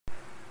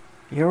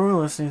You're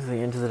listening to the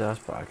Into the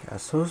Dust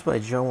podcast, hosted by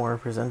Joe Moore,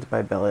 presented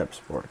by Belly Up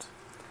Sports.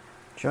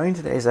 Joining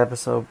today's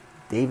episode,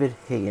 David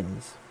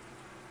Higgins.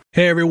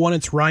 Hey everyone,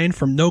 it's Ryan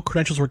from No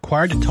Credentials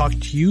Required to talk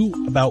to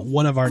you about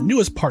one of our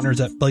newest partners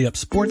at Belly Up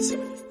Sports,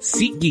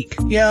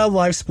 SeatGeek. Yeah,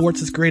 live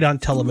sports is great on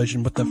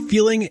television, but the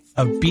feeling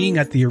of being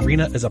at the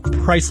arena is a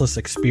priceless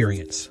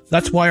experience.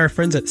 That's why our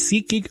friends at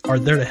SeatGeek are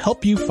there to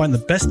help you find the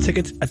best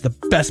tickets at the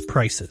best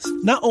prices.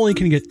 Not only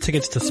can you get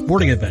tickets to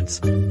sporting events,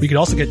 but you can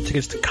also get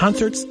tickets to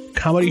concerts,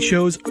 comedy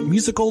shows,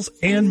 musicals,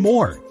 and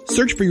more.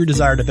 Search for your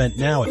desired event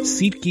now at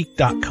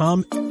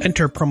SeatGeek.com,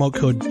 enter promo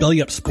code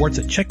BellyUpSports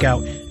at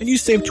checkout, and you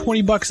save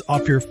 $20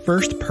 off your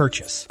first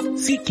purchase.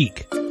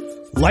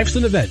 SeatGeek. Life's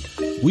an event.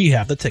 We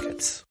have the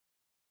tickets.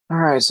 All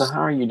right, so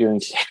how are you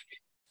doing today?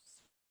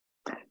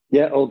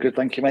 Yeah, all good,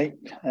 thank you, mate.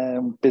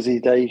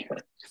 Busy day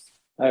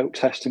out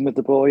testing with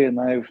the boy, and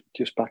now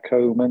just back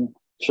home and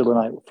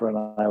chilling out for an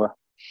hour.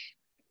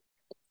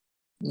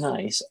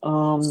 Nice.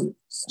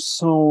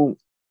 So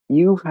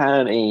you've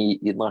had a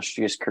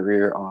illustrious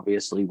career,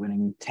 obviously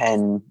winning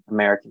 10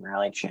 American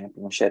Rally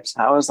Championships.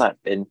 How has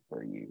that been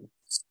for you?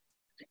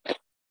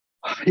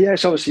 Yeah,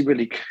 it's obviously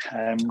really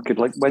good.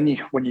 Like when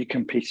you're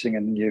competing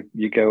and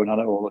you're going on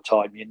it all the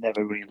time, you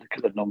never really look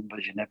at the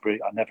numbers. I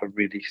never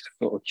really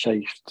sort of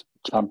chased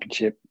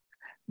championship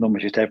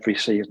numbers. Just every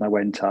season I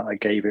went at, I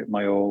gave it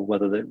my all.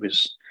 Whether it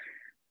was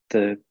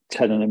the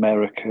 10 in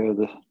America,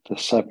 the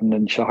 7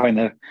 in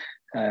China,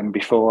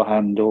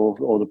 beforehand,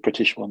 or the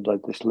British ones, I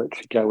just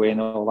literally go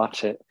in all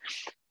at it.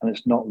 And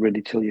it's not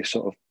really till you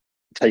sort of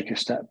take a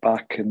step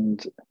back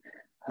and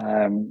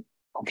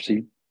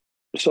obviously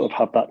sort of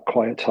have that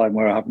quiet time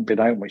where I haven't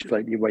been out much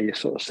lately, where you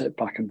sort of sit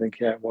back and think,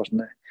 yeah, it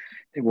wasn't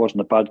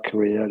a bad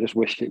career. I just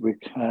wished it would,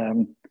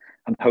 and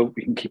hope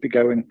we can keep it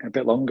going a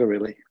bit longer,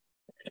 really.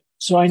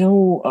 So I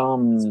know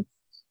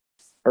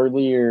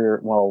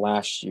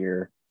last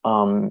year,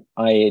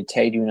 I had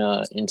tagged you in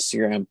an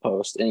Instagram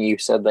post, and you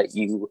said that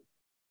you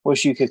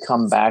wish you could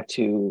come back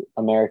to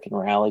American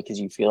Rally because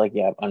you feel like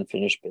you have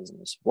unfinished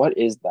business. What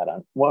is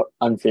that? What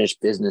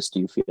unfinished business do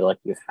you feel like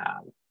you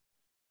have?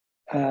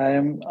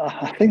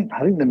 I think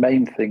the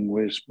main thing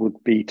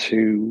would be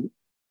to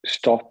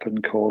stop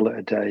and call it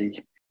a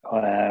day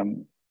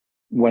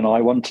when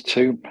I wanted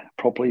to,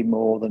 probably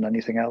more than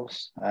anything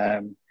else. I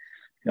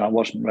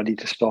wasn't ready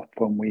to stop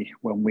when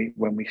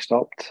we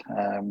stopped.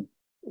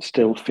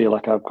 Still feel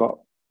like I've got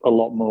a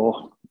lot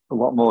more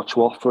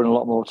to offer and a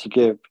lot more to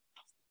give,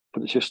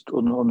 but it's just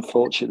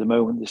unfortunate at the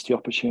moment. Just the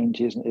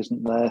opportunity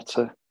isn't there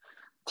to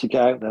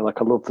get out there.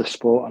 Like, I love the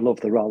sport, I love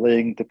the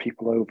rallying. The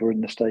people over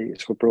in the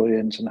States were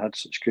brilliant and had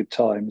such good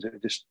times. It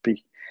would just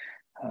be,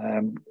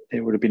 it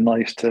would have been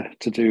nice to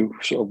do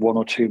sort of one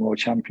or two more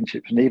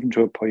championships, and even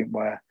to a point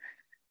where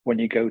when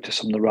you go to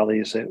some of the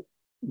rallies that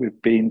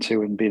we've been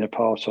to and been a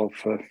part of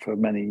for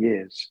many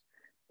years,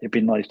 it'd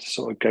be nice to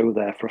sort of go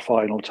there for a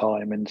final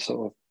time and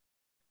sort of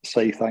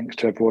say thanks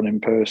to everyone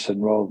in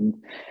person, rather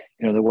than,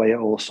 the way it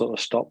all sort of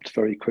stopped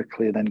very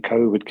quickly and then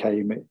COVID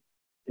came.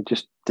 It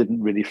just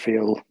didn't really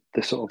feel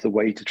the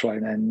way to try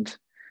and end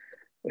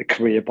a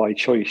career by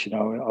choice.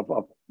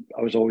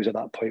 I was always at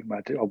that point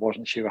where I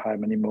wasn't sure how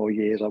many more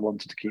years I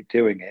wanted to keep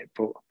doing it,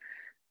 but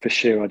for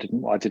sure I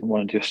didn't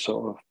want to just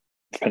sort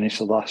of finish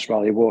the last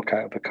rally, walk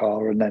out of the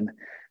car, and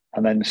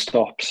then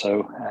stop.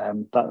 So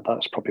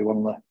that's probably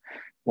one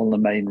of the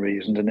main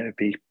reasons. And it'd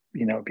be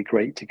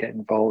great to get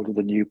involved with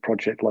a new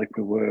project like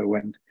we were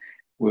when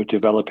we were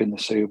developing the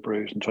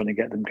Subarus and trying to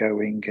get them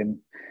going and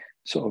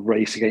sort of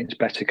race against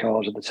better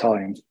cars at the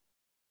time.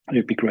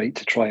 It'd be great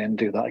to try and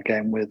do that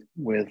again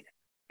with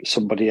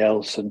somebody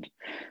else and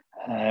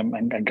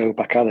go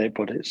back at it.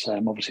 But it's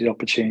obviously the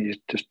opportunities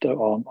just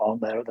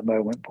aren't there at the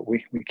moment. But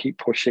we keep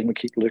pushing, we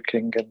keep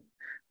looking, and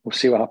we'll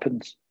see what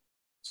happens.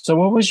 So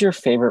what was your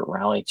favorite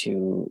rally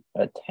to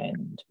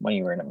attend when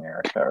you were in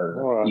America,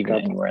 or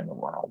anywhere in the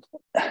world?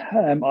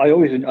 I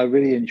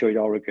really enjoyed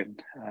Oregon.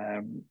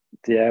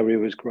 The area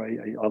was great.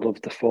 I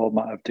loved the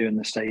format of doing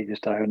the stages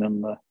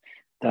down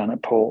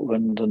at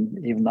Portland,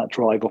 and even that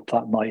drive up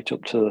that night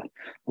up to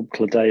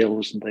the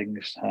Dales and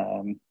things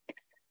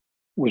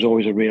was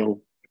always a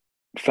real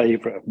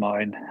favourite of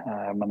mine.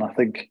 And I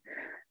think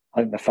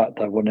the fact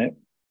that I won it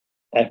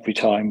every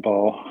time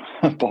bar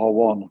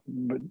one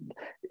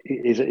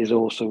it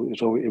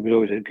was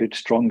always a good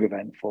strong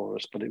event for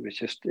us. But it was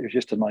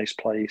just a nice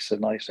place, a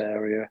nice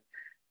area.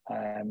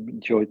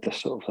 Enjoyed the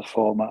sort of the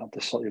format of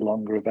the slightly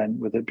longer event,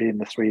 with it being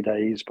the 3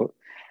 days. But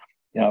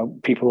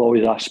people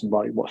always ask me,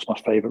 like, what's my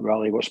favourite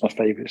rally, what's my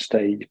favourite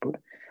stage? But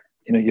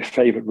your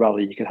favourite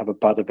rally, you could have a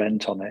bad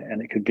event on it,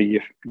 and it could be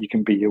you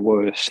can be your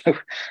worst. So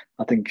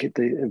I think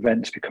the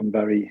events become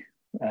very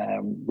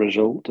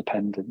result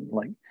dependent.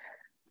 Like,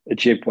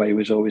 Ojibwe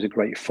was always a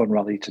great fun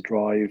rally to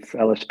drive.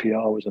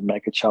 LSPR was a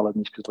mega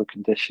challenge because of the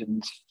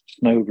conditions.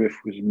 Snowdrift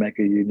was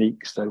mega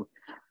unique. So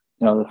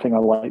the thing I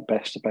like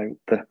best about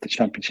the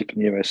championship in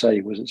the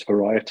USA was its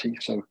variety.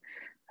 So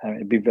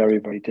it'd be very,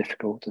 very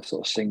difficult to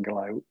sort of single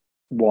out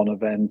one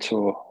event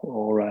or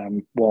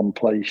one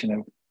place.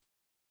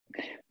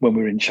 when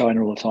we were in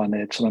China all the time, they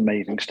had some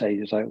amazing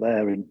stages out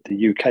there, and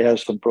the UK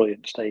has some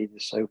brilliant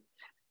stages. So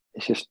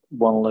it's just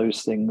one of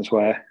those things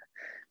where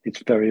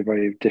it's very,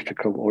 very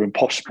difficult or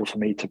impossible for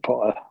me to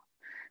put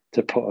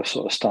a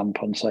sort of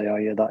stamp on, say, oh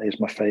yeah, that is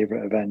my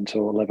favourite event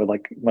or whatever.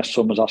 Like my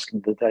son was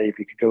asking today, if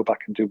you could go back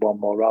and do one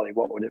more rally,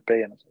 what would it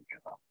be? And I was like,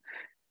 oh,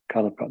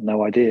 kind of got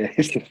no idea.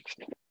 It's just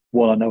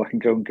one I know I can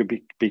go and could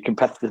be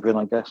competitive in,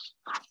 I guess.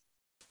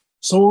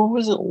 So what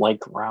was it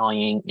like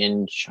rallying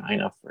in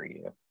China for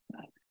you?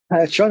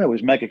 China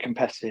was mega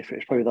competitive. It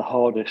was probably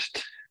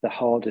the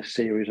hardest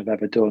series I've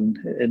ever done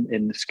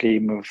in the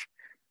scheme of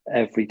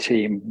every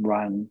team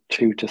ran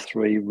 2 to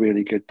 3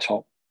 really good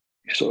top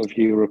sort of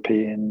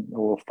European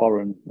or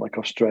foreign, like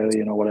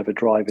Australian or whatever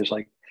drivers.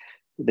 Like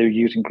they were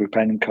using Group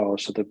N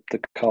cars, so the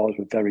cars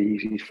were very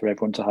easy for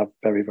everyone to have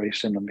very, very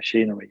similar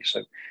machinery.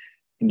 So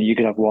you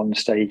could have one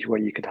stage where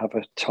you could have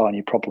a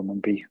tiny problem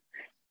and be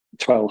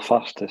 12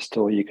 fastest,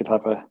 or you could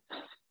have a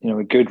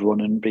good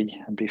run and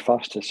be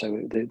faster.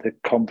 So the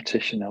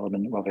competition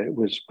element of it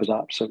was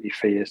absolutely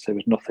fierce. There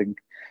was nothing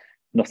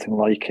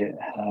like it.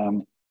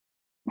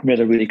 We had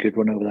a really good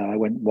run over there. I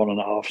went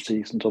 1.5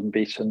 seasons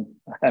unbeaten,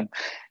 and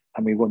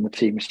we won the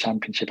team's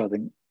championship, I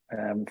think,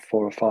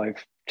 4 or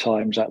 5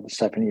 times out of the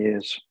 7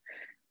 years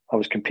I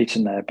was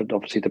competing there. But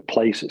obviously the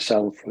place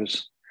itself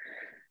was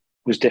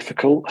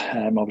difficult.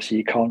 Obviously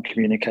you can't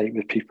communicate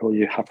with people.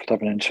 You have to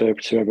have an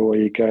interpreter everywhere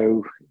you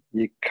go.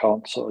 You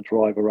can't sort of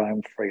drive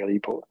around freely,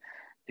 but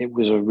it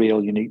was a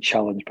real unique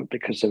challenge. But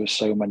because there were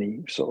so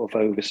many sort of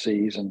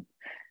overseas and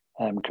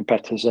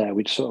competitors there,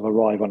 we'd sort of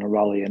arrive on a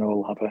rally and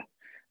all have a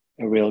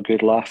real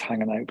good laugh,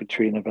 hanging out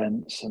between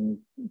events and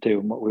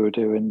doing what we were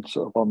doing.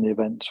 Sort of on the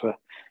events were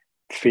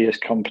fierce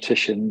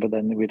competition, but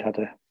then we'd had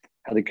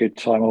a good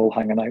time all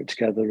hanging out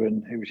together,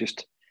 and it was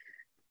just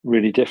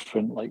really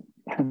different. Like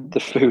the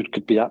food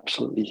could be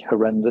absolutely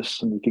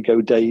horrendous, and you could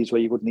go days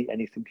where you wouldn't eat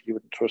anything because you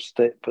wouldn't trust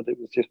it. But it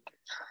was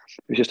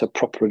just a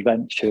proper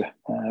adventure.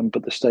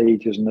 But the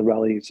stages and the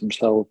rallies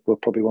themselves were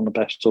probably one of the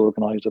best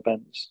organised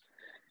events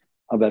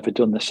I've ever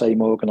done. The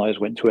same organisers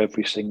went to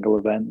every single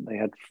event. They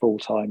had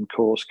full-time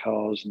course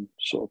cars and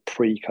sort of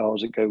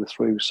pre-cars that go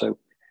through. So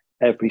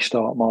every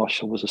start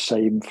marshal was the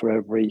same for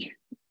every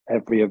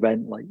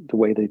event, like the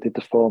way they did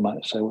the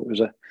format. So it was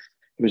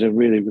a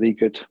really, really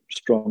good,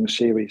 strong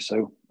series.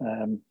 So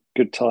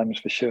good times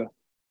for sure.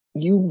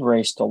 You've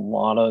raced a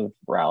lot of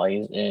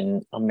rallies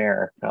in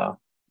America,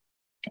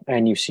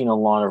 and you've seen a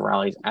lot of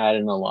rallies added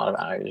and a lot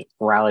of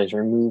rallies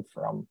removed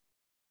from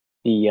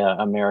the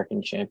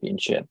American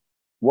Championship.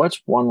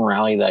 What's one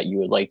rally that you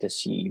would like to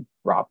see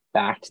brought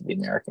back to the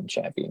American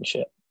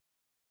Championship?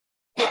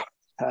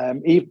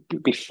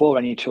 Before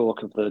any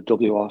talk of the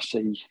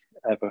WRC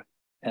ever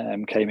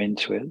came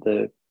into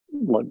it,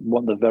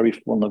 one of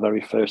the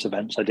very first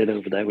events I did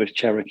over there was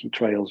Cherokee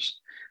Trails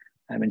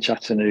in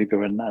Chattanooga,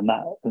 and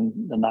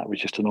that was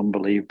just an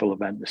unbelievable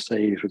event. The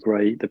stages were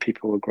great, the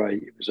people were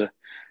great. It was a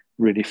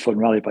really fun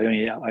rally, but I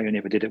only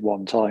ever did it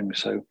one time,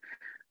 so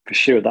for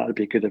sure that would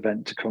be a good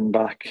event to come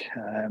back.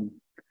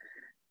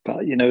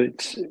 But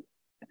it's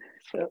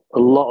a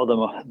lot of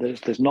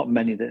them. There's not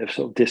many that have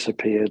sort of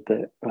disappeared.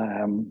 That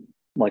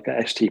like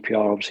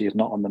STPR obviously is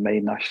not on the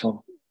main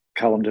national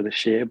calendar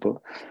this year, but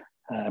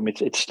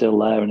it's still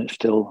there and it's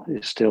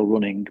still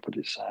running. But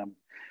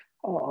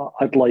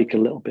I'd like a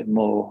little bit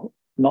more,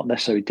 not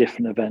necessarily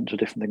different events or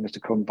different things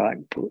to come back,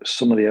 but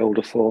some of the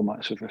older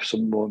formats of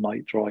some more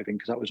night driving,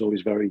 because that was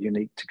always very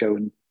unique to go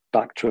and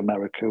back to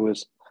America.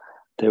 Was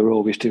they were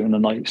always doing the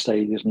night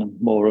stages and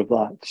more of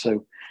that.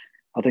 So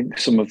I think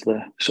some of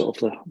the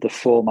sort of the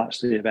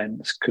formats of the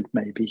events could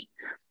maybe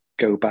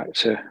go back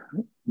to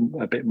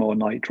a bit more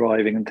night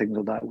driving and things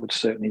like that. Would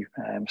certainly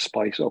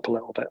spice it up a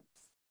little bit.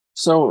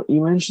 So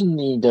you mentioned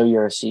the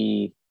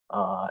WRC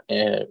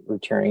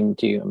returning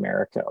to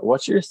America.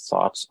 What's your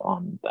thoughts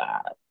on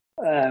that?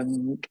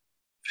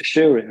 For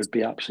sure, it would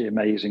be absolutely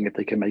amazing if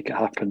they can make it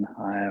happen.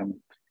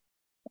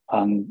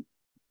 And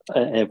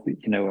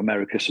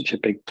America's such a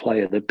big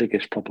player. The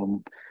biggest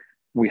problem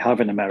we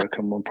have in America,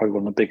 and probably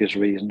one of the biggest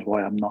reasons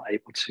why I'm not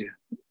able to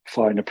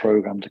find a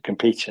program to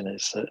compete in,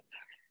 is that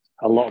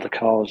a lot of the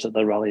cars that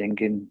they're rallying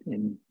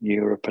in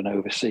Europe and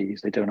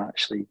overseas, they don't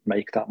actually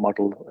make that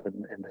model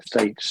in the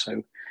States.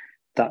 So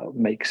that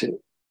makes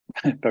it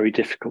very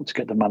difficult to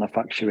get the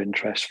manufacturer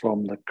interest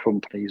from the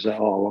companies that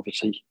are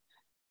obviously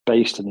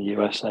based in the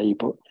USA.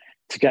 But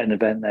to get an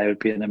event there would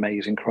be an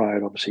amazing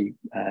crowd. Obviously,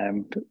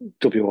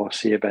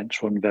 WRC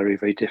events run very,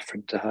 very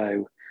different to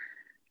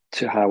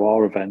how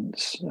our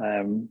events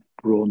run,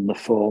 the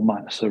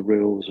formats, the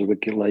rules, the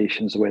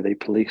regulations, the way they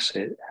police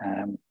it.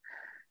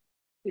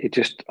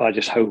 I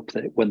just hope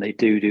that when they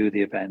do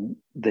the event,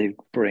 they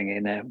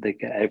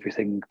get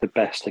everything the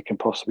best they can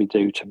possibly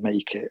do to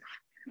make it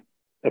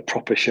a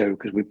proper show,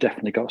 because we've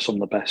definitely got some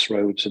of the best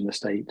roads in the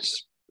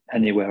States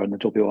anywhere in the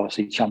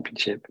WRC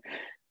Championship.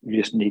 We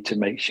just need to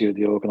make sure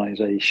the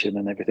organisation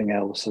and everything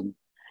else, and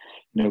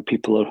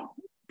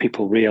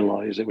people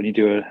realise that when you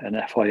do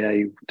an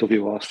FIA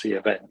WRC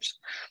event,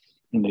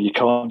 you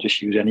can't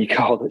just use any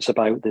car that's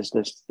about.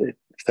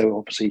 So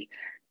obviously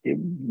it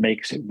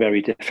makes it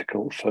very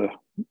difficult for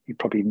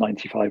probably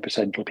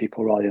 95% of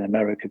people riding in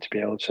America to be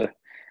able to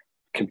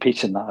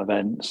compete in that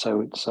event.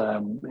 So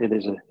it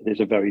is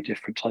a very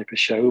different type of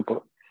show.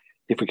 But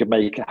if we could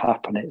make it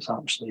happen, it's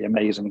absolutely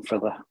amazing for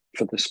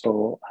the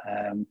sport,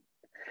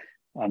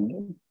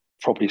 and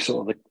probably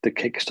sort of the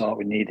kickstart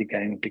we need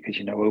again, because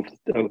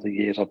over the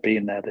years I've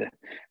been there,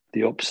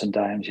 the ups and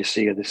downs you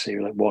see of this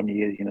year. Like one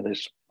year,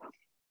 there's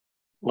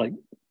like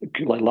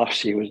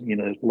last year was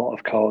a lot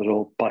of cars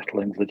all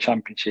battling for the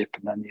championship,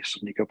 and then you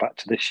suddenly go back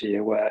to this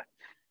year where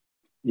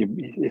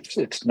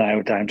it's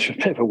now down to a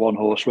bit of a one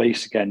horse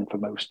race again for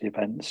most of the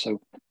events.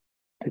 So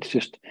it's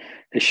just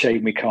a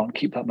shame we can't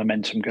keep that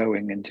momentum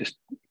going and just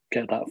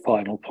get that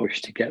final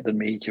push to get the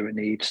media it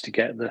needs, to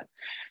get the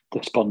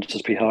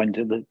sponsors behind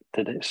it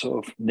that it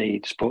sort of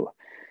needs. But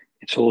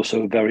it's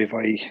also a very,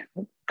 very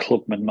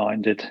clubman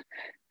minded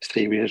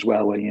series as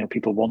well, where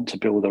people want to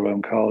build their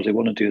own cars, they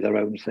want to do their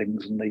own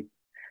things, and they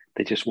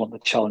just want the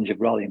challenge of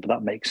rallying. But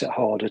that makes it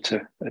harder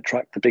to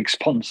attract the big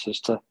sponsors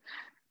to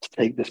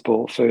take the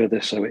sport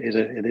further. So it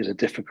is a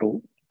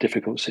difficult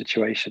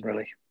situation,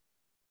 really.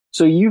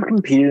 So you've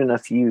competed in a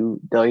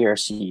few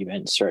WRC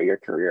events throughout your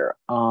career.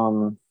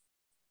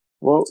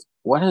 Well,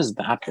 what has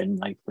that been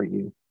like for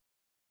you?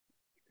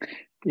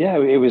 Yeah,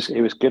 it was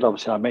good.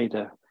 Obviously,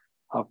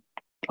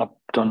 I've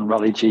done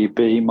Rally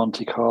GB,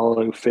 Monte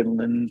Carlo,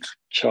 Finland,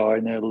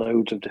 China,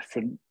 loads of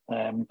different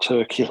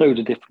Turkey, loads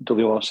of different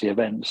WRC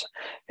events.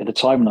 At the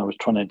time when I was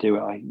trying to do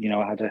it, I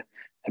had a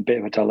bit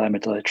of a dilemma.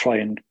 Did I try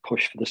and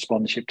push for the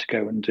sponsorship to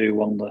go and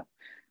do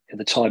at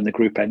the time the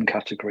Group N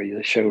category,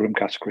 the showroom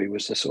category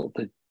was the sort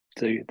of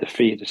the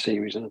feeder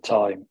series at the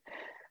time.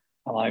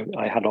 And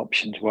I had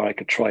options where I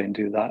could try and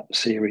do that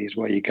series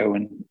where you go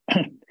and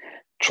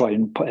try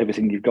and put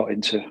everything you've got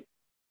into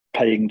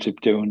paying to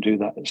do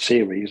that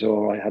series,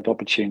 or I had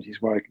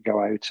opportunities where I could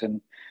go out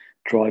and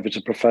drive as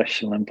a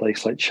professional in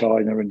places like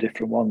China and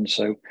different ones.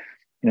 So,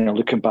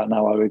 looking back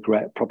now, I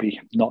regret probably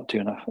not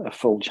doing a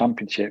full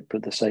championship, but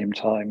at the same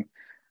time,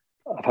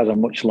 I've had a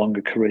much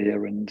longer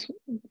career and,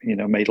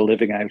 made a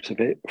living out of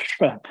it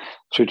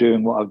through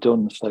doing what I've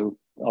done. So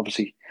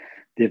obviously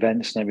the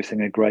events and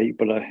everything are great,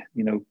 but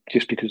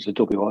just because it's a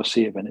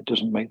WRC event, it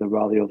doesn't make the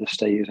rally or the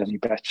stays any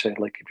better.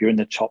 Like if you're in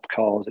the top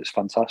cars, it's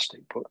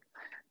fantastic, but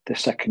the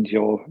second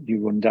you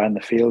run down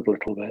the field a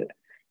little bit,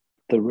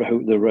 the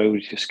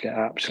roads just get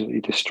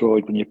absolutely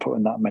destroyed when you're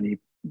putting that many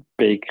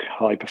big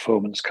high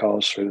performance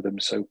cars through them.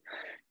 So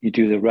you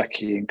do the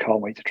recce and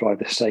can't wait to drive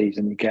the stage,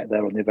 and you get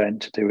there on the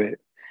event to do it.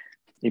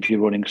 If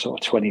you're running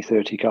sort of 20,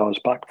 30 cars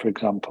back, for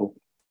example,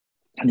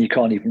 and you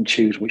can't even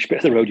choose which bit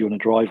of the road you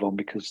want to drive on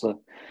because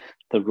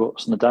the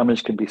ruts and the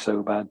damage can be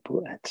so bad.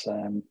 But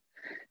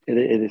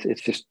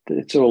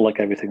it's all like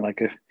everything.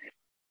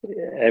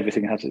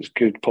 Everything has its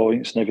good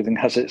points and everything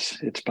has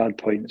its bad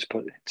points.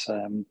 But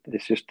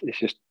it's just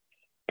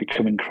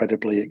become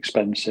incredibly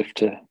expensive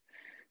to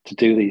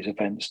do these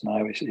events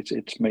now.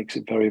 It makes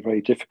it very,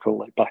 very difficult.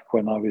 Like back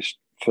when I was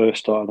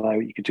first started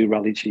out, you could do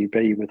Rally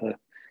GB with a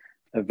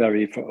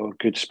very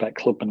good spec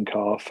clubman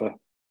car for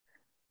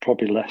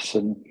probably less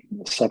than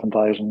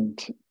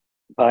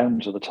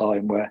 £7,000 at the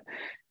time, where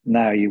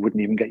now you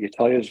wouldn't even get your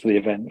tyres for the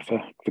event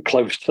for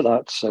close to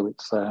that. So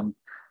it's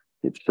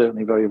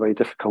certainly very, very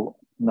difficult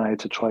now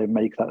to try and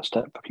make that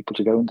step for people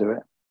to go and do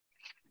it.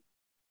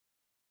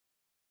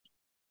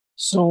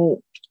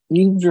 So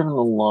you've driven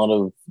a lot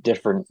of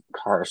different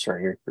cars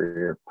throughout your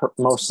career,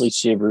 mostly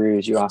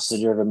Subarus. You also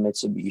driven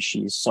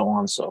Mitsubishis, so on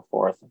and so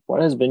forth.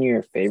 What has been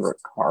your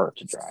favorite car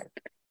to drive?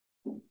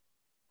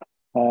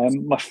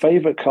 My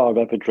favorite car I've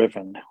ever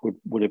driven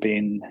would have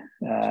been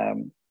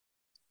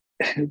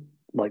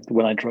like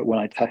when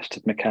I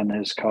tested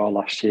McKenna's car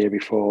last year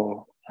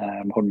before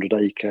 100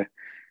 Acre,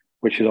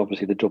 which is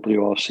obviously the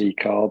WRC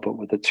car, but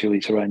with the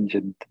 2-litre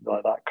engine.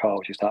 Like that car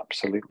was just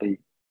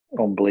absolutely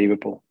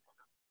unbelievable.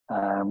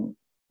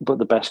 But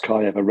the best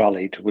car I ever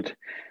rallied would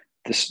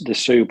the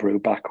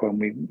Subaru back when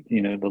we,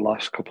 the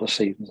last couple of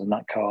seasons, and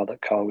that car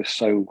was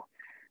so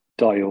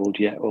dialed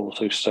yet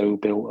also so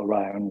built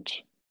around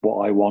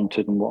what I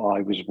wanted and what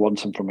I was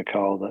wanting from a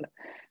car that,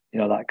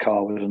 that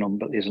car was an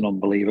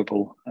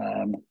unbelievable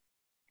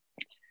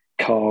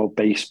car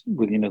based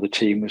with, the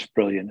team was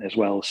brilliant as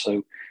well.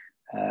 So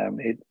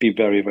it'd be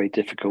very, very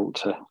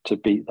difficult to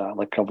beat that.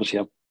 Like obviously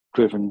I've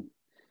driven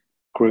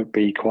Group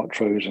B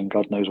Quattros and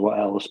God knows what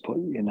else, but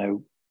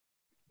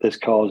there's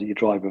cars that you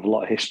drive with a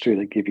lot of history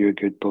that give you a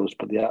good buzz,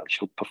 but the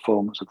actual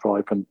performance of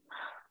driving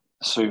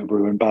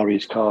Subaru and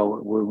Barry's car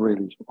were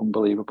really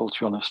unbelievable, to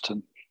be honest,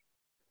 and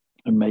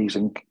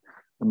amazing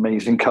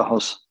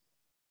cars.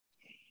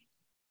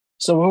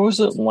 So what was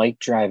it like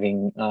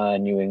driving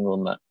New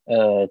England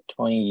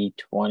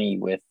 2020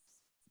 with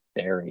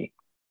Barry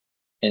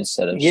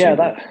instead of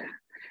Subaru?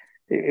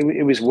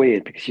 It was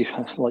weird because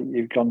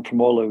you've gone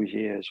from all those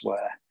years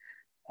where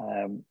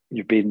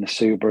you've been the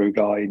Subaru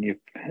guy and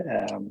you've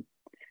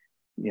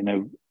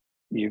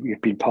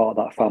you've been part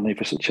of that family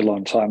for such a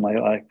long time.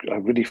 I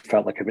really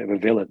felt like a bit of a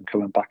villain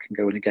coming back and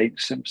going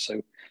against him.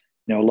 So,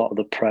 a lot of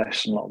the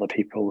press and a lot of the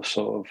people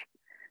sort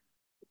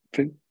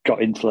of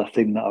got into the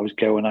thing that I was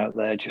going out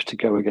there just to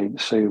go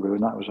against Subaru,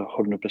 and that was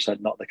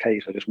 100% not the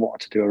case. I just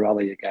wanted to do a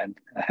rally again.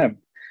 I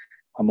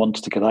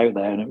wanted to get out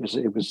there, and it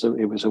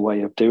was a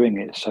way of doing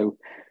it. So,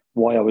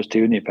 while I was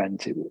doing the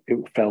event,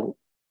 it felt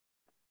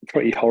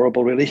pretty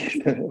horrible,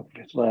 really.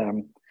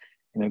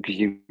 Because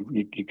you're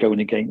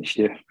going against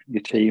your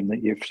team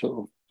that you've sort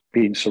of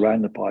been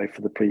surrounded by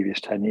for the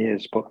previous 10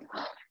 years. But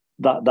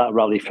that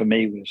rally for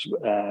me was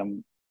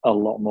a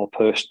lot more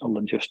personal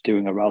than just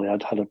doing a rally.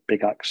 I'd had a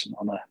big accident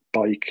on a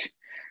bike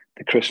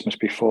the Christmas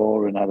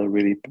before and had a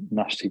really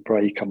nasty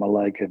break on my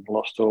leg and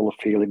lost all the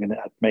feeling, and it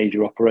had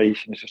major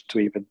operations just to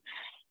even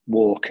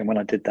walk. And when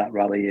I did that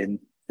rally in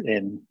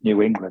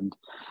New England,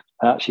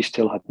 I actually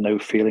still had no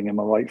feeling in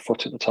my right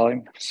foot at the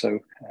time. So,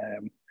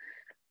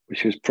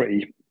 which was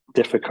pretty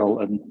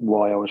difficult, and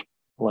why I was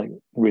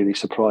really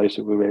surprised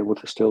that we were able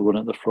to still run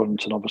at the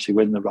front and obviously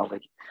win the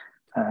rally.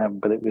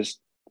 But it was,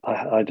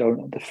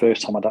 the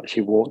first time I'd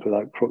actually walked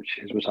without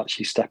crutches was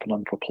actually stepping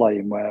onto a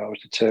plane where I was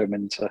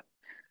determined to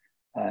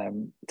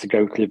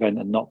go to the event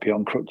and not be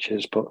on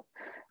crutches. But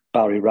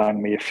Barry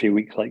rang me a few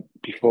weeks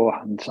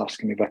beforehand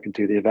asking me if I could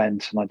do the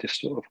event, and I just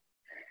sort of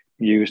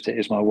used it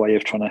as my way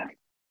of trying to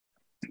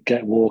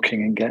get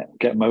walking and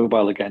get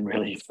mobile again,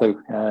 really.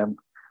 So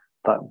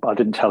that I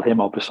didn't tell him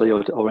obviously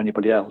or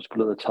anybody else, but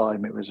at the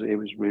time it was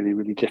really,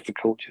 really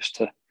difficult just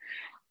to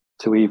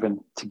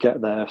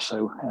get there.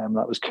 So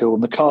that was cool,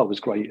 and the car was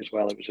great as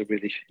well. It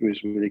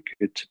was really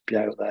good to be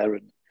out there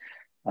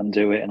and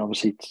do it, and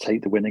obviously to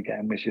take the win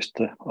again was just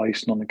the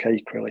icing on the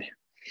cake, really.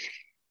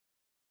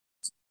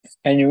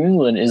 And New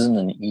England isn't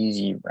an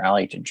easy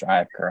rally to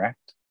drive, correct?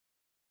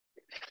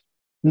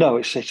 No,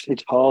 it's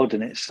hard,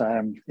 and it's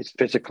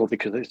physical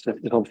because it's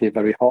obviously a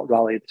very hot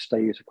rally. The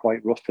stays are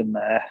quite rough in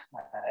there.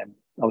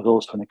 I was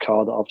also in a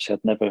car that obviously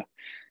I'd never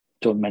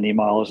done many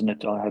miles in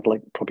it. I had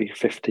probably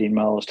 15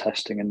 miles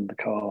testing in the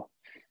car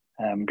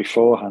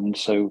beforehand,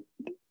 so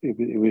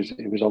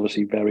it was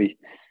obviously very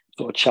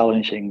sort of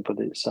challenging. But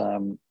it's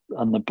and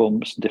the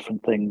bumps and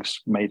different things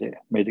made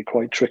it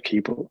quite tricky.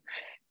 But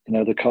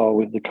the car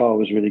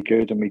was really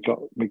good, and we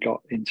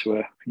got into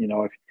a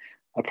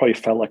I probably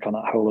felt like on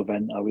that whole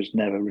event, I was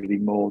never really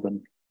more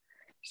than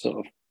sort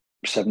of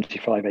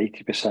 75,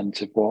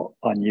 80% of what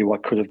I knew I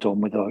could have done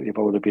if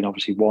I would have been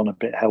obviously a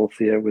bit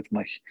healthier with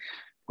my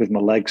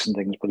legs and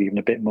things, but even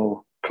a bit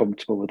more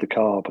comfortable with the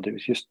car. But it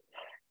was just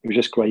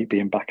great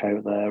being back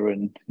out there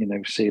and,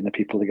 seeing the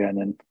people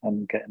again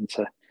and getting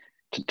to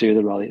do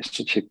the rally. It's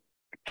such a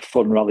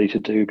fun rally to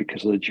do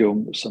because of the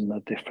jumps and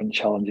the different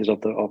challenges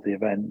of the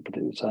event. But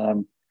it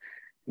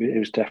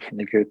was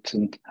definitely good,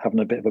 and having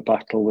a bit of a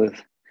battle with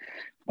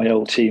my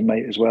old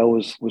teammate as well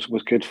was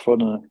good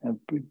fun,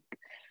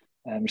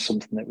 and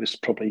something that was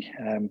probably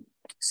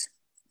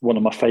one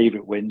of my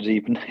favourite wins,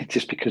 even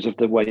just because of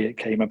the way it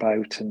came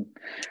about. And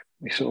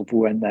we sort of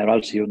went there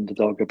as the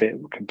underdog a bit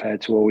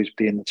compared to always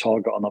being the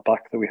target on the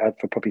back that we had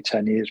for probably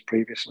 10 years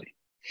previously.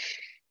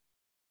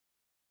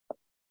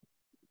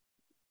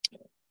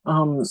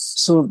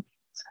 So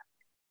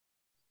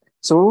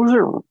what was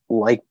it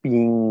like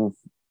being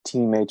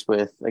teammates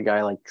with a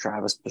guy like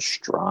Travis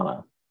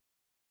Pastrana?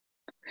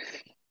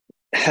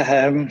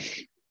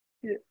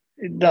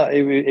 No,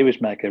 it was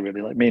mega,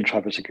 really. Like, me and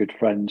Travis are good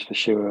friends for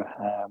sure.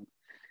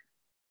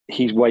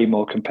 He's way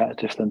more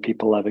competitive than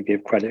people ever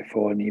give credit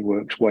for, and he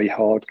works way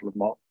harder than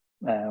what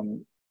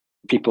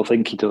people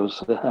think he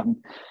does.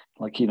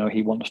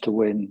 He wants to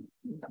win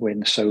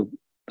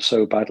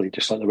so badly,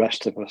 just like the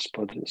rest of us.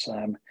 But it's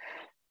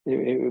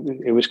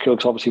it was cool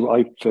because obviously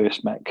I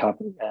first met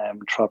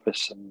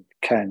Travis and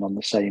Ken on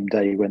the same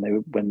day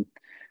when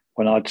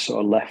I'd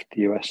sort of left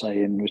the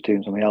USA and was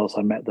doing something else.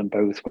 I met them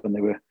both when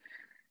they were,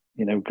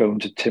 going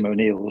to Tim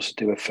O'Neill's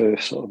to do a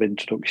first sort of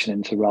introduction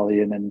into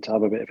rallying and to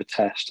have a bit of a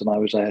test. And I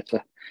was there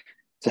to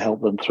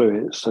help them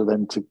through it. So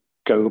then to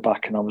go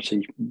back, and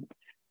obviously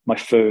my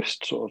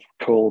first sort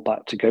of call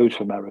back to go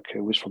to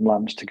America was from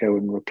Lance to go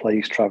and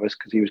replace Travis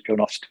because he was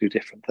going off to do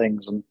different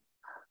things. And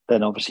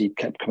then obviously he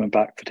kept coming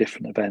back for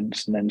different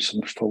events and then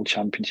some full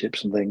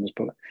championships and things.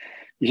 But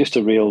he's just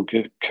a real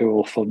good,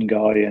 cool, fun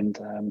guy, and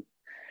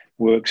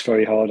works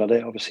very hard at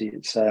it. Obviously,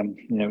 it's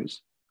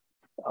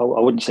I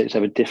wouldn't say it's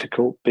ever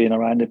difficult being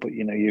around it, but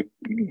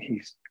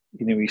he's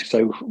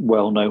so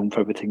well known for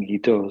everything he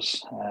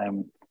does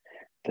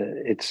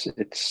that it's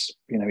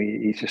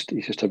he's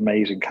just an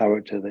amazing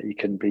character that he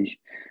can be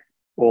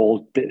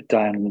all bit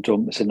down in the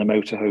dumps in the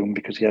motorhome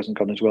because he hasn't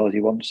gone as well as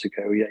he wants to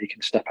go. Yet he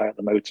can step out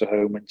the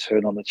motorhome and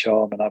turn on the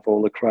charm and have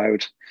all the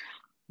crowd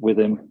with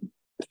him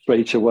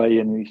straight away.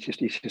 And he's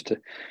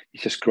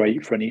just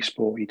great for any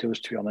sport he does,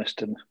 to be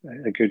honest, and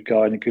a good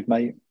guy and a good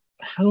mate.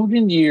 How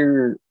did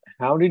your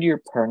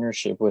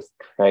partnership with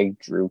Craig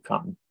Drew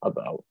come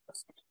about?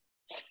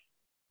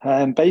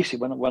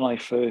 Basically, when I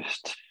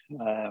first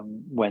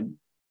went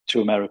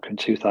to America in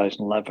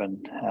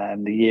 2011.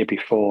 And the year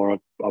before,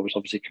 I was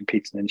obviously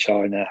competing in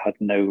China, had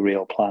no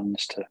real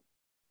plans to,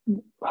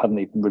 hadn't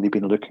even really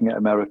been looking at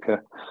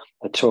America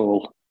at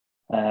all.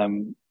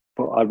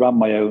 But I ran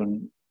my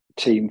own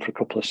team for a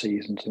couple of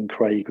seasons, and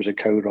Craig was a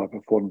co-driver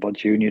for one of our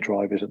junior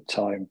drivers at the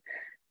time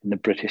in the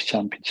British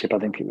Championship. I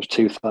think it was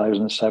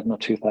 2007 or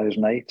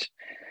 2008.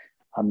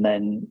 And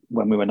then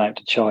when we went out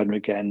to China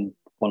again,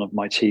 one of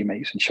my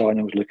teammates in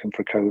China was looking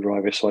for a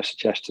co-driver, so I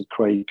suggested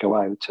Craig go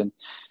out. And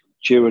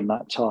during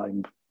that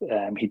time,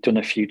 he'd done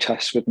a few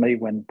tests with me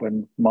when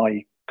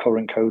my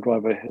current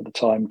co-driver at the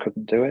time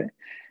couldn't do it.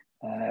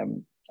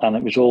 And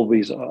it was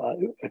always a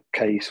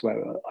case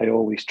where I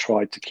always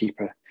tried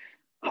to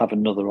have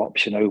another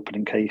option open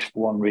in case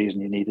for one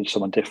reason you needed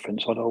someone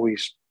different. So I'd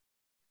always,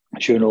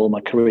 during all my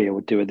career,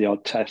 would do the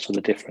odd test with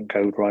a different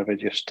co-driver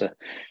just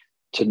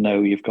to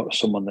know you've got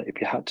someone that if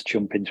you had to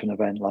jump into an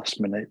event last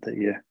minute that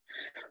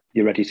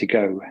you're ready to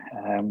go.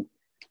 And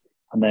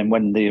then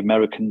when the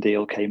American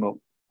deal came up,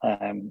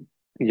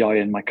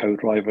 Yayan, my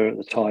co-driver at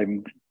the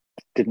time,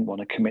 didn't want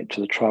to commit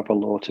to the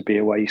travel or to be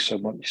away so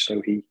much,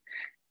 so he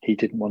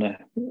didn't want to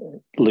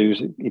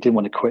he didn't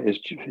want to quit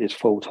his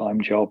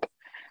full-time job,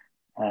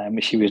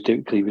 which he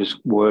was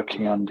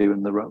working and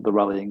doing the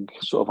rallying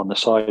sort of on the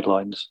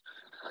sidelines.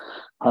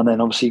 And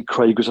then obviously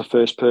Craig was the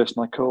first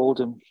person I called,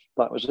 and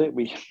that was it.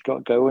 We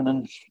got going,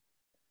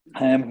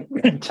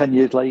 and 10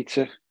 years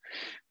later,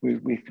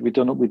 we've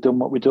done what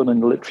we've done.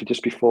 And literally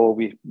just before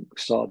we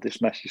started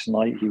this message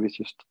tonight, he was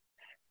just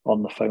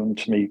on the phone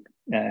to me,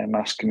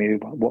 asking me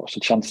what's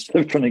the chances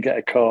of trying to get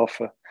a car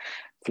for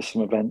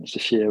some events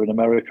this year in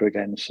America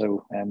again.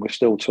 So we're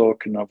still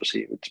talking.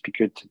 Obviously, it would be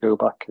good to go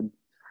back and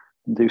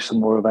do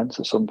some more events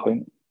at some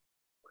point.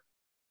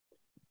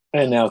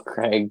 And now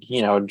Craig,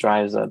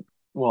 co-drives at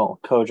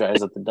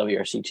the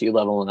WRC2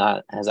 level, and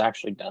that has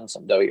actually done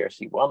some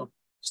WRC1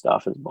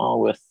 stuff as well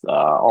with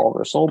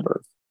Oliver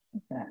Solberg.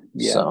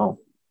 Yeah. So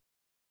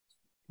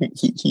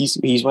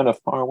he's went a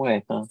far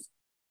way, huh?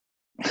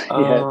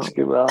 Yeah, it's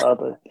good.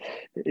 Well,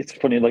 it's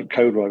funny, like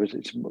co-drivers.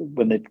 It's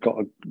when they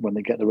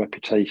get the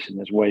reputation,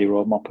 there's way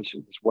more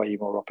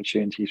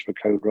opportunities for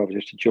co-drivers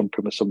just to jump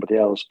in with somebody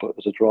else. But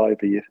as a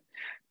driver, you're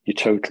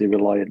totally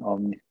reliant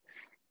on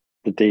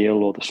the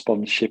deal or the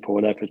sponsorship or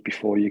whatever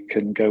before you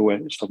can go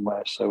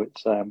somewhere. So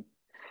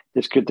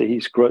it's good that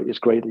he's great. It's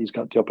great that he's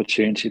got the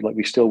opportunity. Like,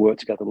 we still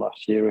worked together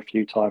last year a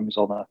few times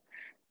on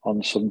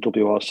some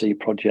WRC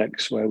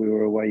projects where we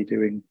were away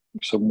doing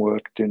some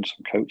work, doing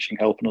some coaching,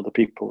 helping other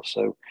people.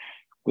 So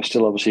we're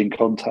still obviously in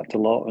contact a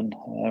lot, and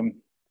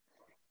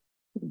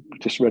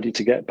just ready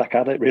to get back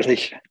at it, really.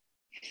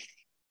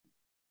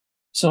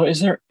 So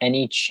is there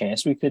any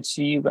chance we could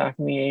see you back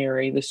in the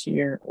ARA this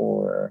year,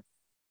 or?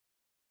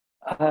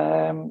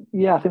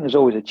 Yeah, I think there's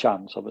always a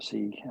chance.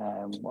 Obviously,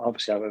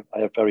 I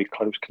have very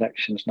close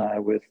connections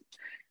now with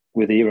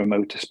Era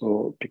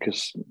Motorsport,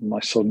 because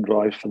my son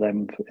drives for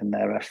them in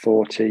their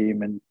F4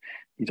 team, and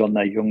he's on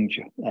their young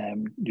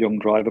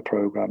driver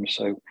program.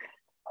 So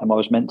I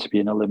was meant to be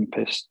in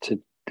Olympus to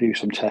do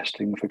some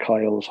testing for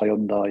Kyle's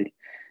Hyundai,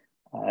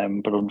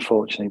 but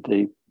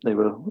unfortunately they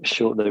were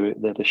short.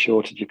 They had a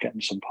shortage of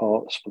getting some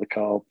parts for the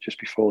car just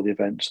before the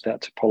event, so they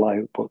had to pull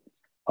out. But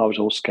I was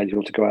all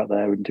scheduled to go out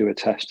there and do a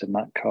test in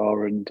that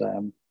car, and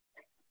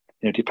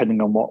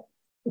depending on what,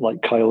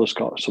 like, Kyle's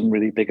got some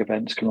really big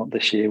events coming up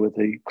this year with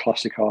the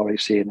Classic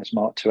RAC and his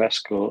Mark II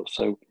Escort.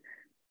 So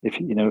if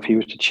he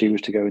was to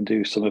choose to go and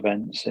do some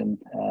events in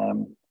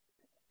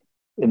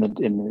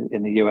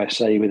the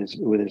USA with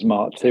his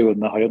Mark II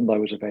and the Hyundai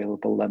was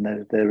available,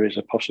 then there is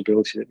a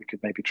possibility that we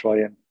could maybe try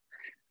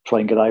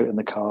and get out in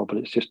the car. But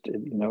it's just,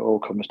 it all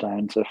comes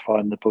down to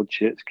finding the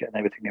budget, getting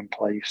everything in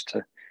place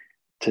to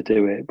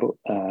do it. But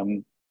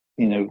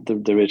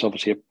there is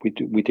obviously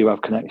we do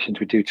have connections.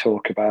 We do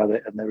talk about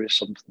it, and there is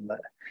something that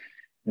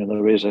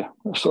there is a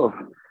sort of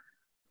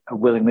a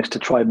willingness to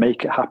try and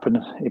make it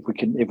happen if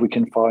we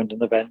can find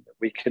an event that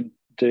we can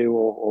do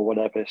or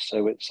whatever.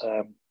 So it's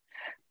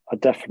I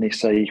definitely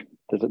say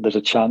there's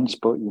a chance,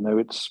 but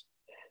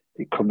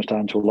it comes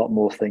down to a lot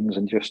more things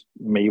than just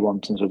me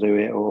wanting to do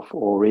it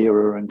or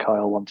Era and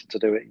Kyle wanting to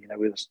do it.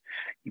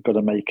 You've got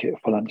to make it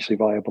financially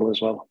viable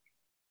as well.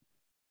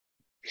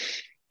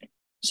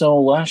 So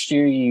last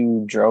year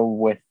you drove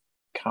with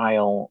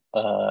Kyle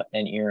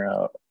and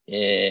Era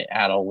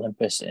at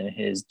Olympus in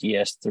his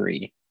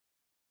DS3.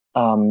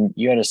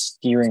 You had a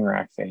steering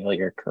rack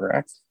failure,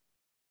 correct?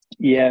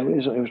 Yeah, it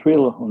was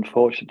real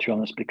unfortunate, to be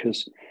honest,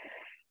 because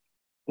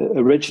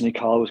originally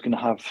Kyle was going to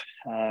have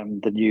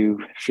the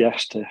new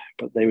Fiesta,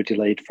 but they were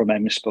delayed from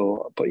M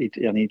Sport. But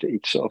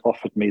he'd sort of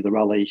offered me the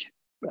rally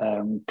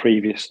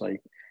previously,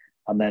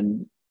 and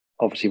then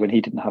obviously when he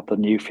didn't have the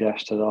new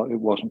Fiesta, it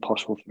wasn't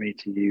possible for me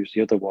to use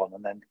the other one.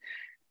 And then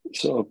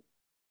sort of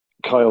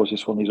Kyle's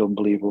just one of these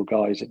unbelievable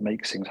guys that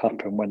makes things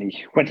happen when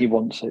he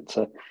wants it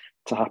to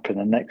happen.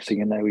 And next thing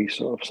you know, he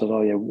sort of said,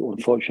 "Oh yeah,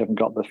 unfortunately, I haven't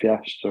got the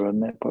Fiesta,"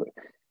 but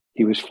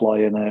he was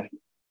flying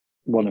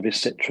one of his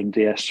Citroen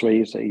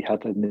DS3s that he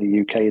had in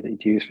the UK that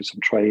he'd used for some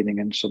training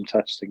and some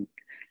testing.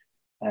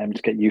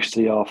 to get used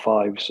to the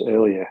R5s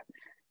earlier.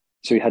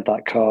 So we had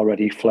that car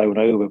already flown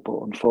over,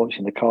 but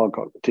unfortunately the car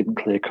didn't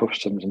clear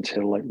customs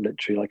until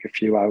literally a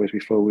few hours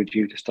before we were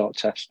due to start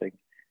testing,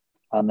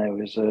 and there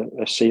was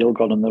a seal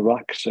gone in the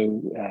rack.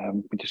 So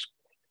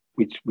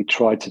we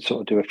tried to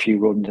sort of do a few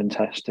runs in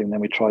testing, then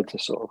we tried to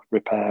sort of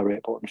repair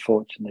it, but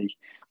unfortunately,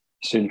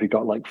 as soon as we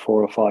got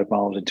 4 or 5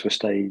 miles into a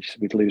stage,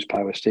 we'd lose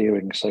power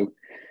steering. So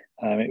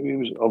it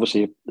was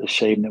obviously a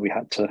shame that we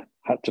had to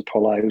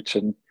pull out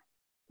and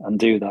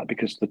do that,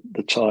 because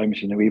the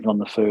times, even on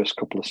the first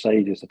couple of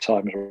stages, the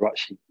times were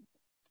actually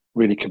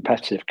really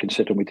competitive,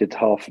 considering we did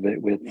half of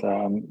it with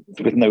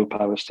no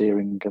power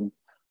steering, and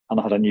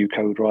I had a new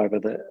co-driver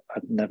that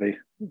I'd never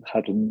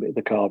had in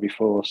the car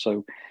before.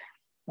 So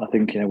I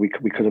think we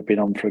could have been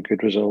on for a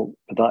good result.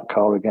 But that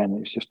car again,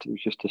 it was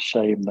just a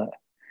shame that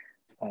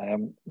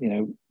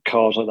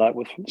cars like that,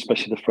 with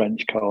especially the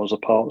French cars, the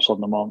parts on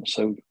them aren't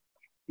so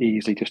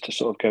easy just to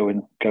sort of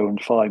go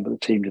and find. But the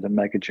team did a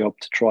mega job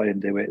to try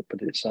and do it.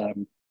 But it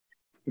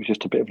was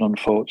just a bit of an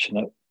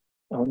unfortunate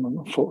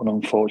one,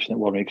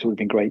 because it would have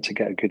been great to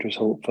get a good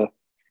result for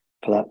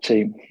that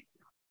team.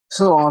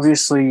 So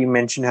obviously you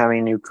mentioned having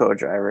a new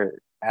co-driver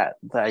at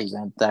that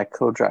event. That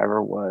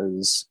co-driver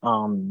was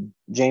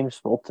James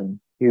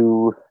Fulton,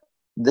 who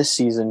this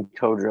season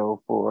co-drove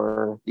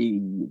for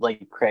the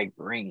Craig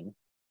Breen.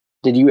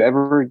 Did you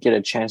ever get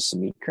a chance to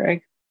meet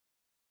Craig?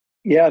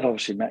 Yeah, I'd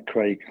obviously met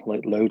Craig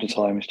loads of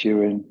times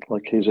during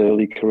his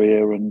early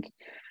career and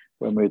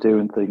when we were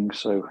doing things.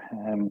 So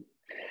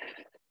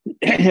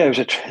it was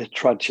a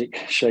tragic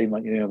shame.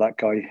 That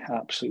guy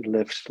absolutely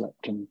lived,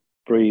 slept, and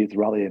breathed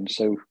rallying.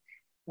 So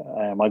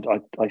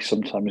I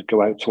sometimes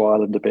go out to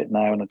Ireland a bit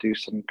now, and I do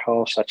some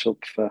car setup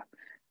for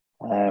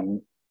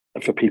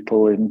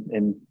people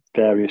in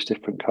various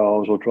different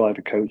cars, or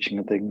driver coaching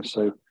and things.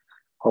 So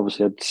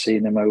obviously I'd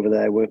seen him over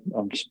there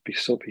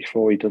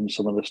before he'd done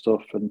some of the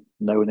stuff, and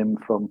known him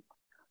from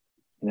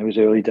his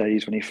early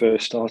days when he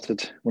first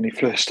started.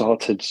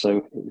 So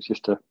it was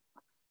just an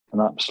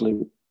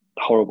absolute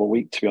horrible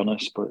week, to be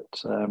honest. But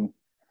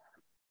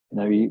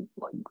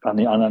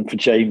and for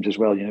James as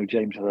well.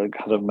 James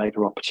had a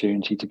mega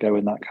opportunity to go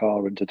in that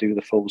car and to do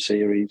the full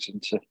series,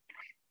 and to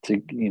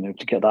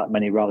get that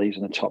many rallies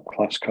in a top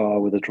class car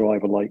with a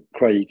driver like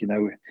Craig.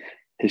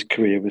 His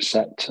career was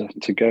set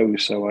to go.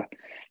 So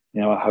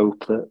I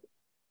hope that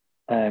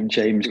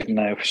James can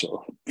now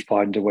sort of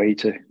find a way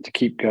to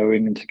keep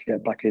going and to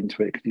get back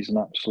into it, because he's an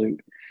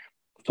absolute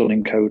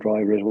stunning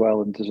co-driver as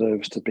well, and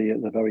deserves to be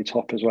at the very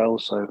top as well.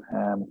 So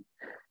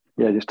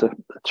just a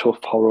tough,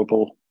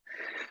 horrible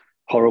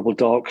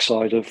dark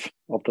side of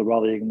the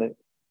rallying that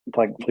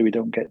thankfully we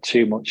don't get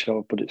too much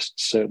of, but it's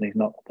certainly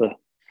not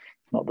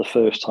the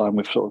first time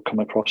we've sort of come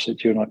across it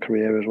during our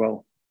career as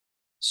well.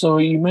 So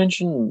you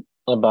mentioned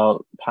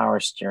about power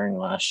steering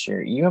last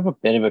year. You have a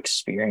bit of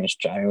experience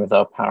driving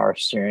without power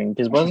steering,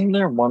 because wasn't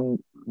there one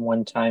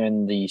time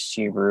in the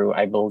Subaru,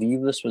 I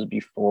believe this was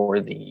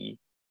before the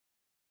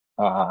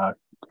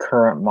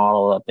current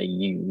model that they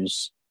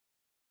use,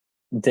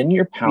 didn't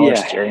your power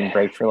steering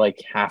break for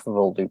half of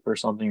a loop or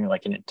something, or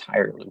an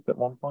entire loop at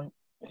one point?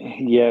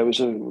 Yeah, it was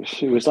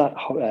that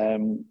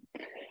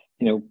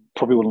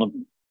probably one of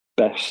the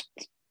best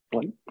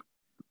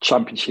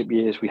championship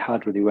years we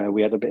had, really, where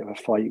we had a bit of a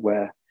fight,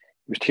 where it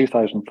was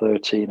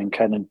 2013 and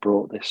Ken had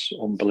brought this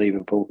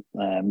unbelievable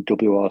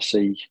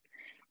WRC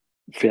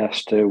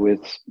Fiesta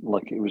with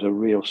it was a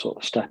real sort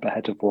of step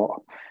ahead of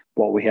what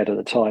we had at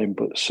the time.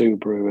 But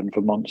Subaru and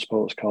Vermont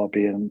Sports Car,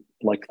 being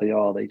like they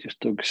are, they just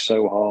dug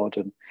so hard,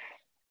 and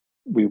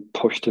we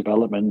pushed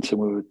development, and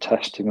we were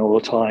testing all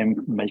the time,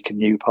 making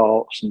new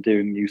parts and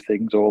doing new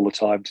things all the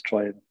time to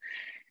try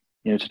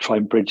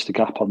and bridge the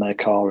gap on their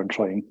car and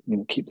try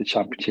and keep the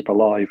championship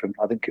alive. And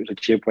I think it was a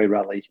Jibway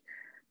rally.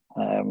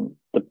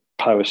 The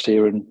power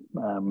steering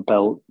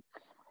belt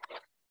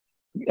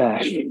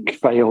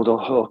failed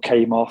or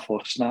came off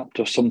or snapped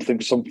or something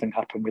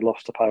happened. We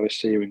lost the power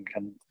steering,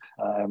 and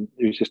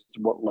it was just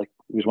it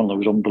was one of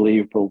those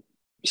unbelievable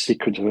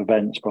sequence of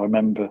events. But I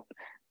remember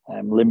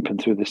limping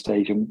through the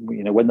stage, and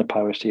when the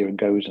power steering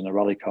goes in a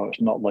rally car,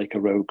 it's not like a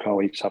road car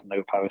where you just have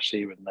no power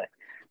steering.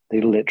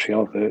 They literally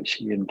are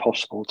virtually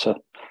impossible to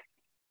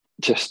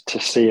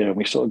see. And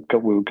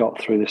we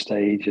got through the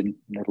stage and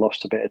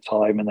lost a bit of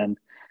time, and then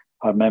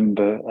I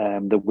remember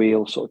the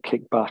wheel sort of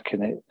kicked back,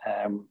 and it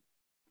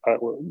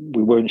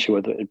we weren't sure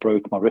whether it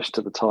broke my wrist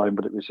at the time,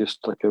 but it was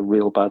just a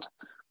real bad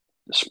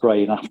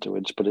sprain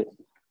afterwards. But at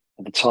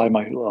the time,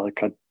 I'd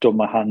done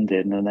my hand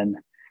in, and then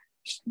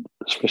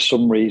for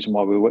some reason,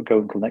 while we were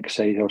going to the next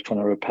stage, I was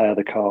trying to repair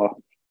the car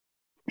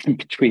in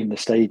between the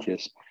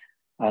stages,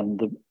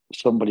 and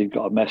somebody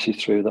got a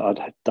message through that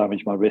I'd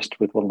damaged my wrist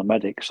with one of the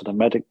medics. So the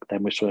medic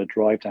then was trying to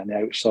drive down the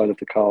outside of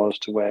the cars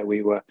to where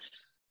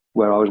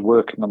I was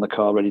working on the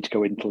car, ready to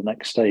go into the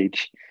next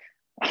stage.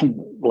 And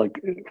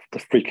the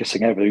freakiest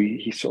thing ever,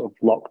 he sort of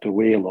locked the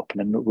wheel up and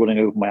then running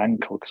over my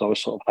ankle, because I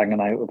was sort of hanging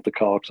out of the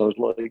car, because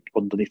I was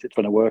underneath it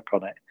trying to work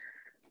on it.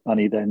 And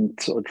he then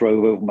sort of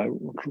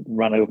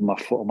ran over my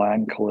foot and my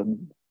ankle,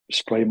 and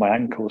sprained my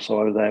ankle, so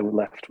I was there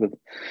left with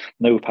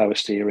no power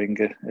steering,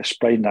 a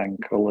sprained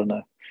ankle, and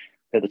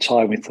at the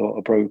time we thought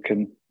a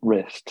broken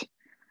wrist.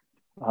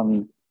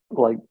 And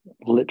like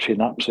literally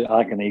in absolute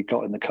agony,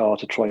 got in the car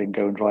to try and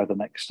go and drive the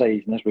next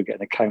stage. And as we're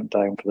getting a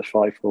countdown for the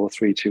 5, 4,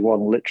 3, 2, 1,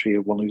 literally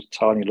one of those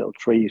tiny little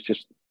trees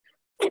just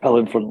fell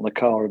in front of the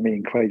car, and me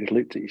and Craig just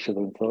looked at each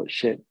other and thought,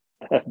 "Shit,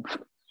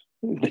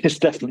 this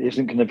definitely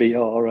isn't going to be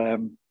our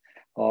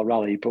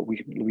rally." But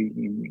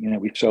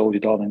we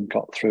soldiered on and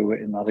got through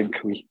it, and I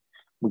think we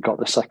got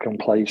the second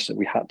place that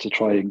we had to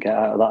try and get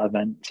out of that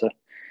event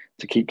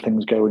to keep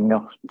things going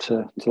up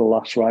to the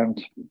last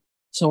round.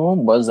 So what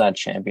was that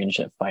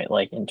championship fight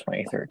like in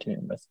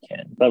 2013 with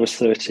Ken? That was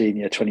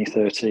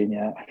 2013,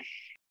 yeah.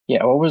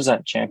 Yeah, what was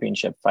that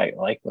championship fight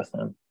like with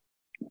him?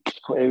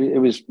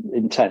 It was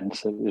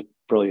intense. It was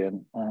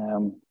brilliant.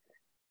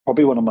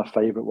 Probably one of my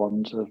favourite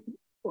ones of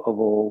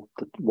all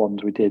the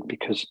ones we did,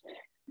 because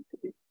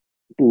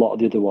a lot of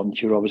the other ones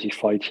you're obviously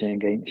fighting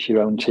against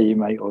your own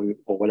teammate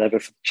or whatever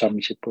for the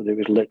championship, but it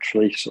was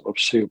literally sort of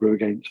Subaru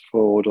against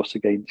Ford, us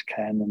against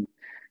Ken,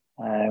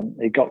 and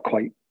it got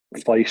quite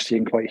feisty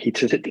and quite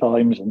heated at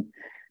times, and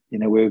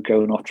we were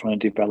going off trying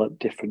to develop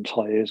different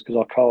tyres, because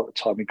our car at the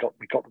time we got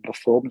the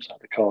performance out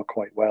of the car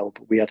quite well,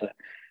 but we had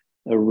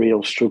a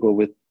real struggle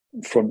with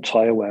front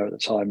tyre wear at the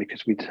time,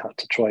 because we'd had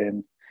to try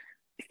and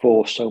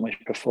force so much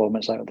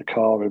performance out of the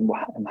car and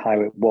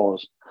how it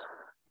was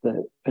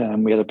that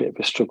we had a bit of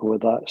a struggle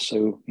with that.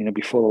 So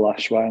before the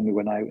last round we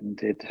went out and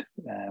did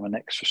an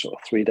extra sort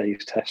of 3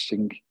 days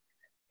testing,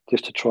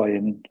 just to try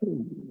and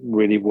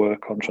really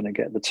work on trying to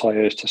get the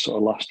tyres to sort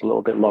of last a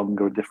little bit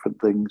longer and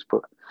different things.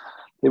 But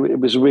it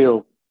was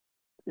real.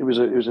 It was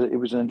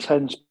an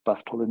intense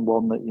battle, and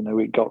one that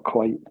it got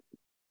quite.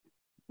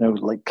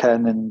 Like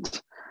Ken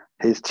and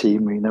his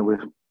team. We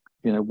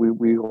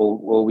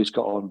all always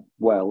got on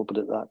well, but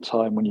at that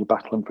time when you're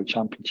battling for a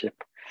championship,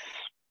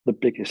 the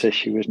biggest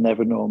issue is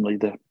never normally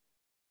the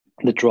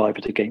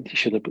drivers against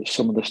each other, but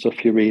some of the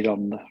stuff you read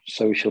on the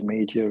social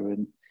media,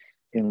 and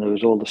there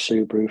was all the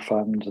Subaru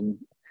fans and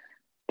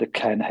the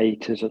Ken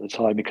haters at the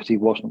time because he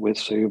wasn't with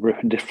Subaru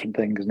and different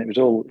things, and it was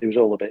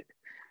all a bit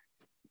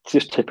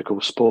just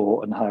typical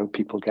sport and how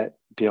people get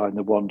behind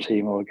the one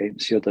team or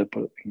against the other.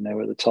 But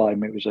at the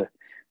time it was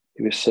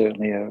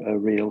certainly a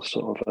real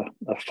sort of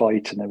a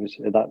fight, and there was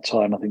at that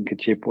time I think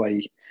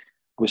Ojibwe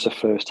was the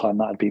first time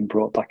that had been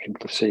brought back into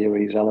the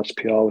series.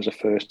 LSPR was the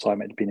first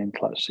time it had been into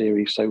that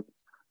series. So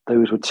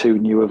those were two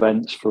new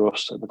events for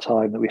us at the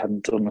time that we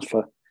hadn't done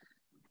for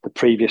the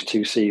previous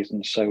 2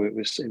 seasons. So it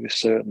was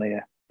certainly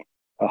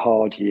a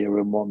hard year,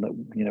 and one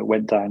that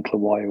went down to the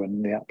wire,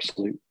 and the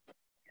absolute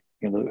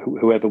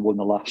whoever won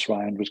the last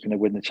round was going to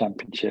win the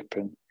championship,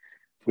 and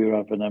we were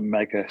having a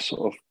mega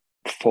sort of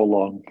full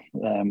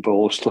on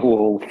balls to the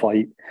wall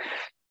fight.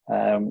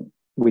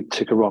 We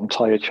took a wrong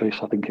tyre choice,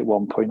 I think, at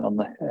one point on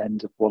the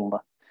end of one of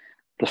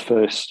the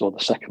first or the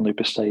second loop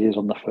of stages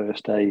on the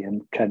first day,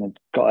 and Ken had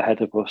got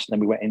ahead of us, and then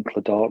we went into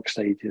the dark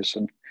stages,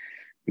 and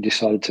we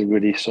decided to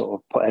really sort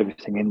of put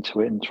everything into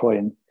it and try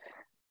and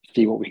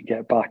see what we could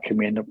get back, and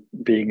we ended up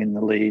being in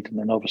the lead. And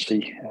then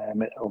obviously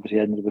it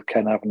ended with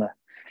Ken having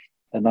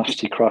a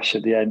nasty crash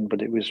at the end,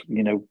 but it was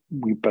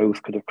we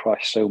both could have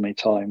crashed so many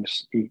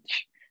times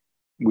each.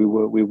 We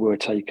were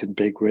taking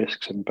big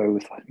risks, and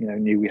both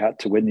knew we had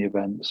to win the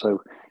event.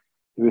 So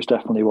it was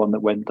definitely one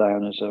that went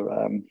down as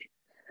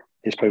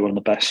it's probably one of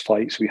the best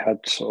fights we had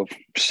sort of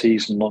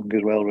season long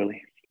as well,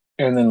 really.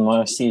 And then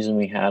last season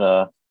we had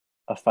a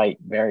fight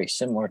very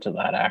similar to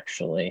that,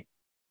 actually,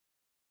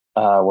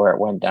 where it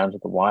went down to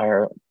the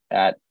wire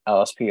at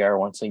LSPR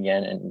once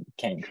again, and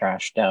Ken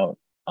crashed out.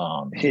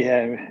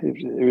 Yeah,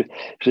 it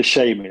was a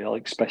shame,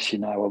 especially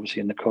now,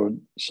 obviously in the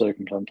current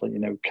circumstance.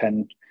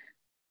 Ken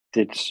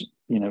did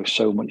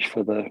so much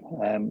for the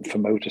for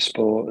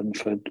motorsport and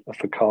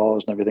for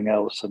cars and everything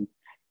else, and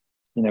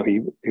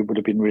it would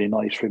have been really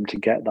nice for him to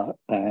get that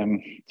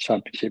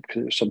championship,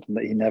 because it was something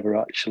that he never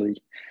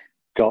actually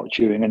got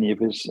during any of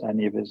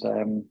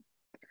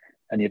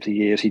the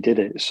years he did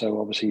it. So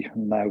obviously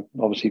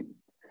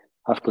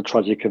after the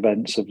tragic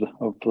events of the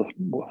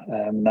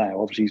now,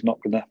 obviously he's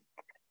not going to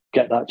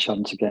get that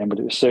chance again. But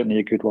it was certainly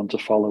a good one to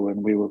follow,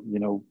 and we were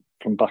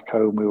from back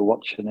home we were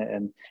watching it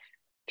and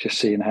just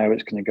seeing how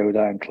it's going to go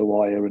down to the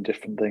wire and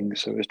different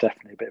things. So it was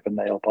definitely a bit of a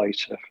nail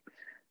biter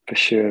for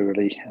sure,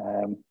 really.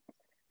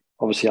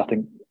 Obviously, I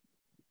think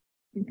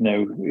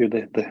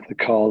the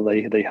car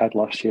they had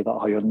last year, that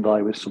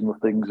Hyundai, with some of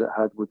the things it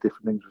had with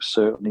different things, was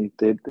certainly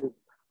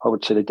I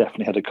would say they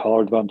definitely had a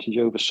car advantage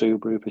over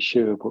Subaru for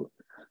sure. But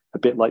a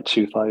bit like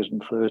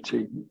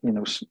 2013,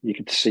 you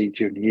could see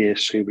during the year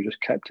Subaru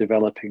just kept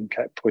developing,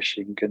 kept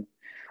pushing, and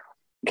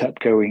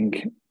kept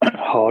going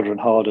harder and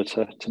harder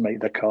to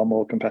make their car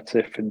more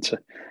competitive and to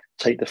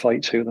take the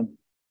fight to them.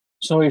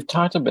 So we've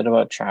talked a bit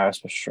about Travis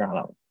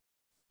Pastrana.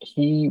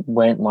 He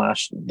went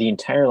the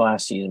entire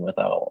last season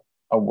without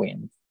a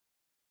win.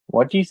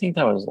 What do you think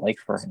that was like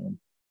for him?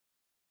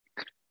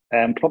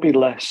 Probably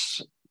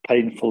less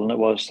painful than it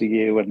was the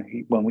year when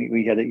he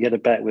had a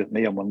bet with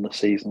me on one of the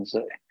seasons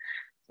that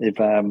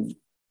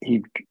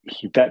he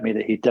bet me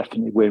that he'd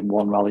definitely win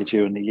one rally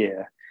during the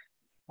year,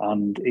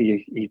 and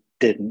he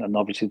didn't. And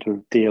obviously,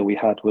 the deal we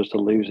had was the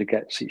loser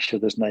gets each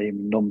other's name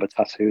and number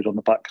tattooed on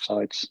the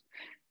backsides.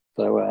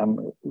 So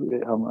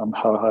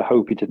I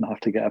hope he didn't have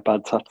to get a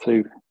bad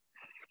tattoo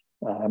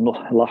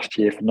last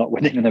year for not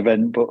winning an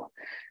event, but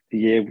the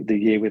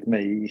year with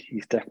me,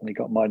 he's definitely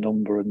got my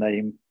number and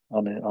name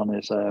on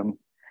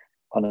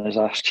his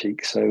ass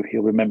cheek, so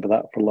he'll remember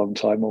that for a long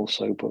time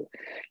also. But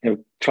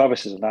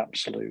Travis is an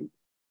absolute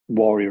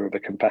warrior of a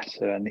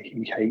competitor, and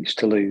he hates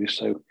to lose.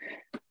 So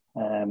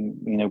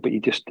but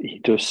he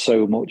does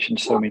so much in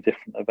so many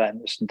different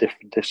events and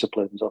different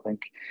disciplines. I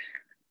think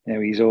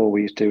he's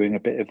always doing a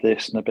bit of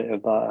this and a bit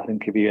of that. I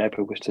think if he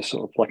ever was to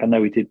sort of I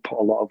know he did put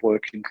a lot of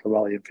work into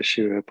rallying for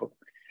sure, but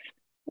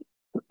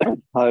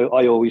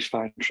I always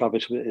found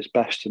Travis at his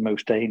best and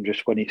most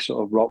dangerous when he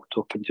sort of rocked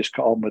up and just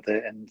got on with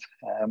it. And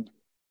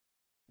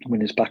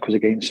when his back was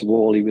against the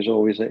wall, he was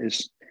always at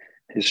his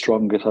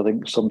strongest. I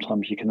think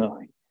sometimes you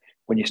can,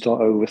 when you start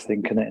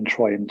overthinking it and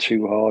trying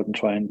too hard and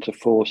trying to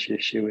force the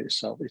issue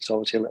itself, it's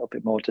obviously a little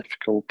bit more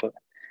difficult. But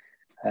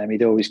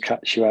he'd always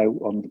catch you out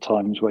on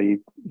times where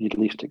you'd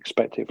least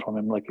expect it from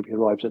him. Like if he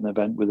arrives at an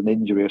event with an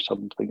injury or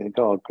something, think,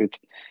 oh, good,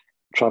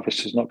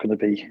 Travis is not going to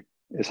be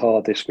as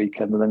hard this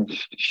weekend. And then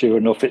sure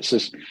enough, it's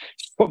his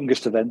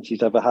strongest event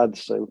he's ever had.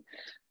 So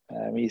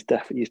he's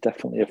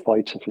definitely a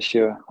fighter for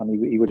sure.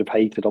 And he would have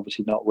hated,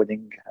 obviously, not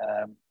winning.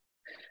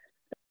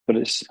 But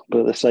at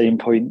the same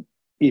point,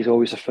 he's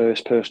always the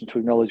first person to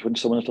acknowledge when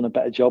someone has done a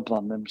better job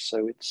than them.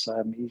 So it's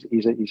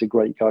he's a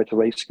great guy to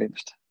race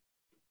against.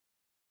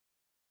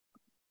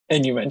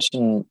 And you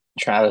mentioned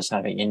Travis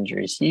having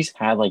injuries. He's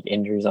had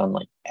injuries on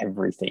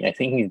everything. I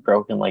think he's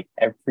broken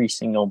every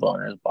single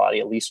bone in his body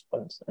at least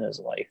once in his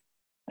life.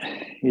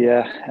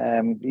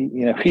 Yeah,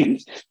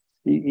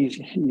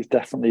 he's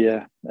definitely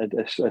a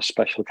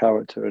special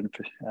character, and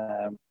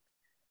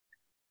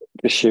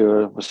for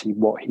sure, obviously,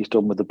 what he's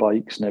done with the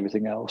bikes and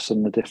everything else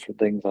and the different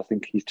things. I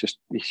think he's just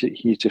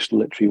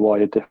literally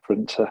wired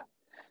different to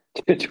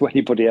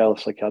anybody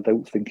else. I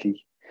don't think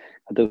he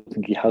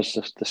has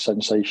the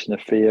sensation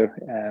of fear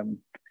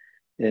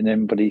in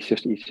him, but he's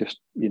just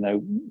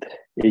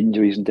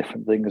injuries and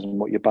different things and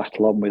what you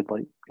battle on with.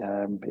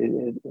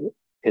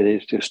 It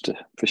is just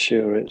for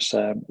sure. It's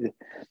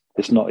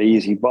not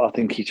easy, but I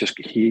think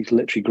he's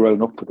literally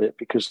grown up with it,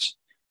 because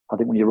I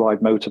think when you ride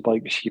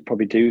motorbikes, you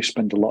probably do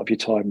spend a lot of your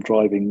time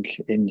driving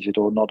injured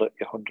or not at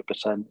your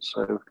 100%.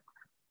 So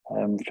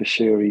for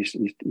sure,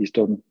 he's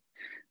done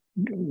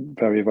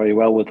very, very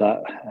well with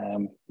that.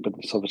 But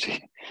it's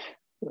obviously,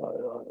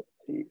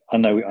 I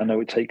know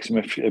it takes him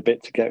a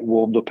bit to get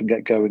warmed up and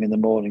get going in the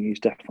morning.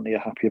 He's definitely a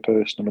happier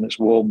person when it's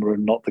warmer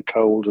and not the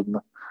cold and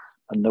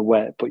the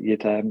wet. But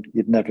you'd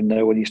never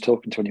know when he's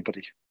talking to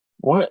anybody.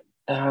 What?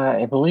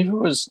 I believe it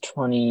was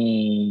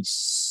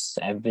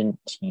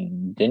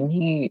 2017. Didn't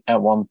he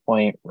at one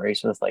point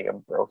race with a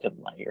broken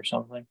leg or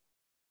something?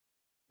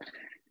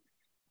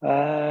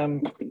 I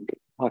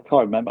can't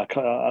remember.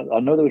 I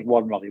know there was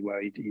one rally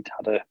where he'd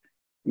had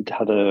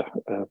a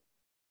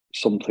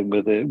something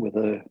with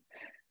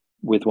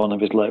one of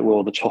his leg,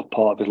 or the top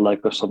part of his leg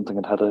or something,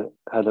 and had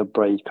a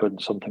break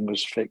and something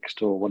was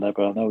fixed or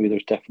whatever. I know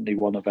there's definitely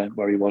one event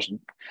where he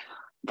wasn't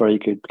very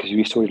good, because he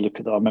used to always look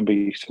at that. I remember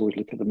he used to always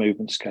look at the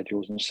movement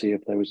schedules and see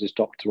if there was his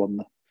doctor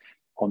on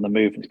the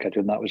movement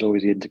schedule, and that was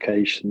always the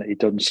indication that he'd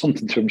done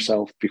something to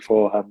himself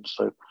beforehand.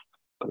 So,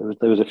 but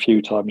there was a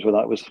few times where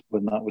that was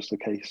the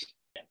case.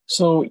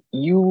 So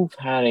you've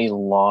had a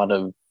lot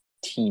of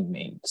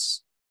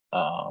teammates,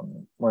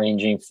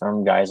 ranging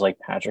from guys like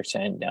Patrick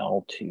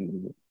Sandell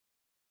to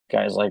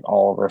guys like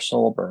Oliver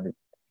Solberg.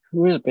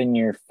 Who has been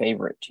your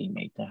favorite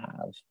teammate to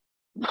have?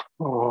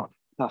 Oh,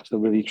 that's a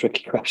really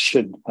tricky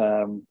question.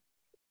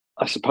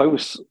 I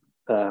suppose,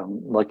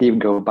 even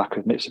going back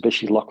with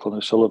Mitsubishi, Lachlan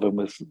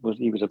O'Sullivan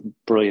he was a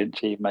brilliant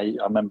teammate.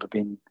 I remember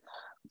being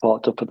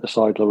parked up at the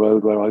side of the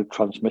road where our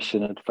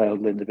transmission had failed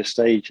at the end of the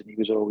stage, and he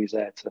was always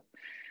there to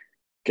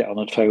get on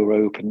a tow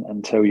rope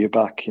and tow you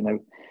back.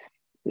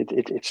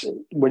 It's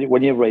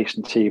when you're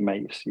racing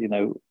teammates.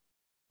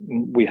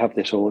 We have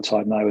this all the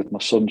time now with my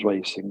son's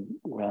racing.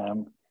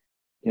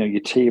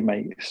 Your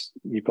teammates,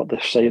 they've got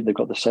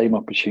the same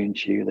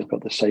opportunity you, they've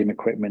got the same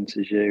equipment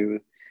as you.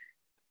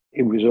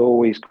 It was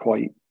always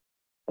quite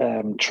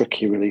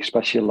tricky, really,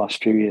 especially the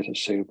last few years at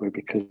Subaru,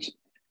 because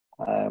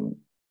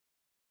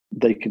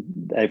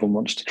everyone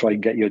wants to try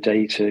and get your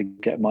data,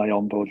 get my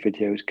onboard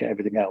videos, get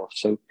everything else.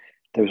 So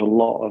there was a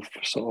lot of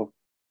sort of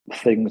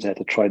things there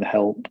to try and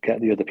help get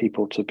the other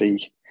people to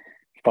be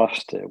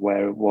faster,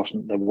 where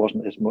there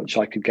wasn't as much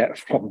I could get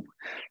from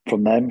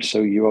them.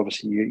 So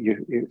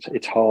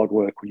it's hard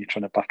work when you're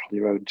trying to battle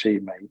your own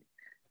teammate,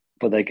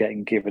 but they're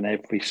getting given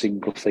every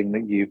single thing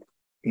that you've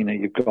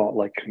got.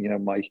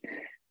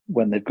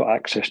 When they've got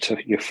access to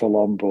your full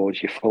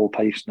onboard, your full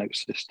pace note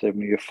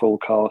system, your full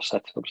car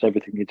setups,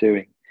 everything you're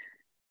doing,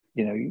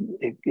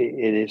 it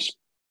is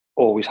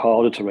always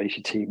harder to race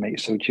your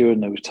teammates. So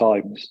during those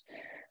times,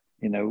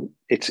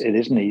 it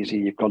isn't easy.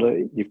 You've got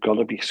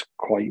to be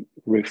quite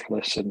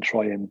ruthless and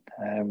try and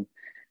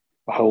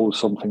hold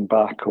something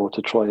back, or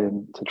to try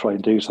and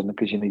do something,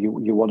 because you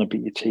want to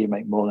beat your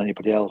teammate more than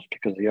anybody else,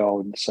 because they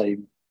are in the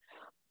same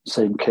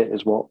kit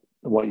as what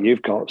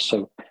you've got.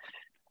 So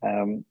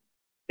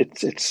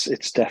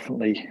it's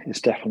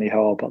definitely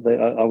hard. But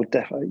I would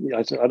definitely,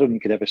 I don't think you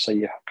could ever say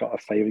you've got a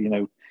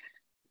favourite.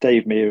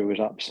 Dave Meara was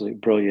absolutely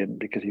brilliant,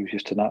 because he was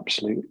just an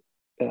absolute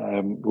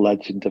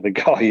legend of a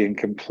guy and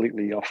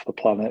completely off the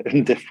planet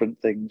in different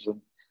things,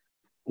 and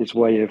his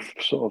way of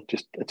sort of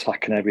just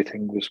attacking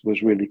everything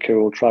was really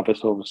cool.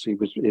 Travis obviously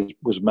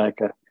was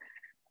mega.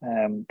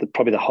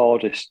 Probably the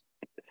hardest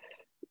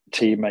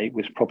teammate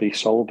was probably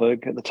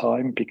Solberg at the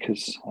time,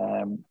 because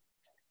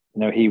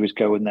he was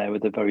going there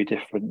with a very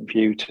different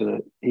view to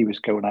that. He was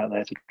going out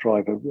there to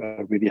drive a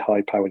really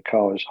high powered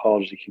car as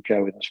hard as he could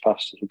go and as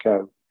fast as he could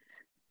go,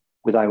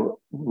 without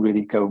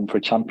really going for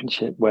a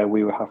championship, where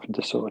we were having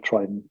to sort of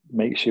try and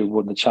make sure we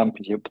won the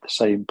championship. At the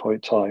same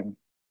point in time,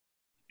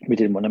 we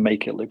didn't want to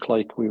make it look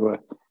like we were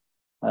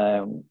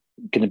going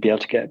to be able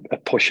to get a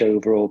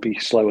pushover or be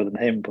slower than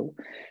him. But,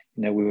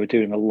 we were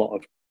doing a lot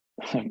of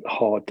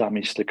hard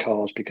damage to the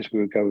cars, because we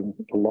were going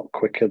a lot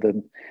quicker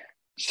than,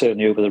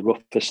 certainly over the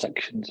rougher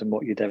sections, and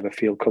what you'd ever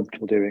feel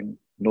comfortable doing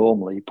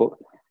normally. But,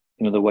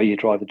 the way you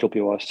drive the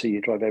WRC,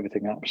 you drive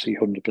everything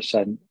absolutely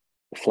 100%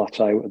 flat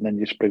out, and then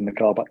you just bring the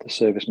car back to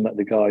service and let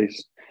the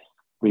guys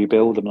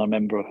rebuild them. And I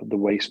remember the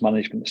waste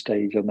management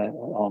stage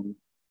on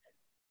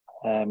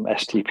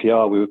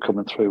STPR, we were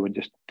coming through, and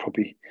just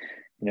probably,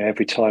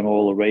 every time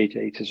all the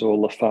radiators,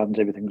 all the fans,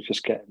 everything was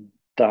just getting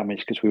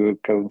damaged, because we were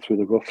going through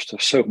the rough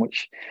stuff so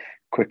much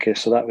quicker.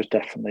 So that was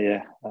definitely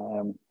a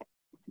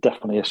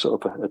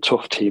sort of a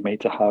tough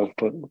teammate to have,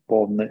 but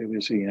one that it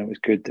was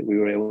good that we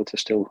were able to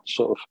still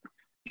sort of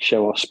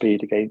show our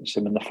speed against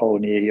him. And the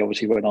following year, he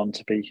obviously went on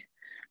to be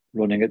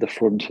running at the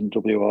front in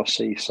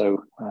WRC.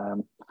 So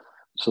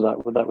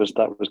that was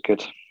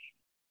good.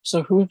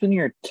 So who's been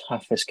your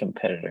toughest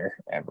competitor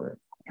ever?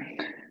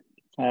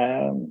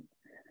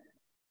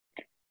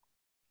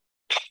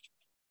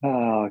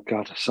 Oh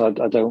God! So I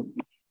don't.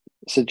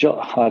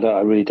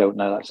 I really don't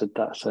know. That's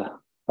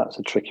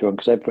a tricky one,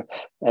 because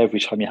every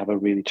time you have a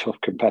really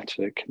tough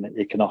competitor,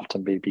 it can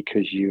often be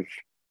because you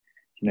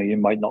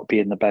might not be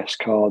in the best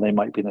car, they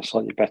might be in a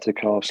slightly better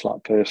car. So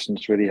that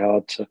person's really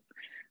hard to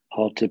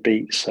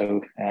beat.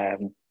 So I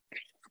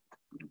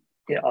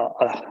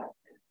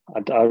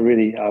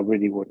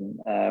really wouldn't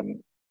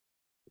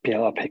be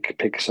able to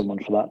pick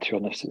someone for that. To be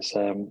honest,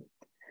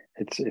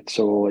 it's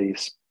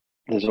always,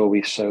 there's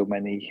always so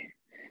many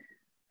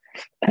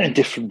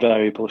different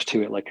variables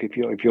to it. Like if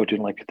you're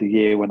doing like the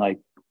year when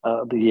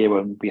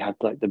we had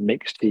like the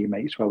mixed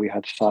teammates, where we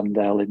had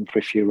Sandell in for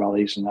a few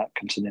rallies and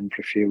Atkinson in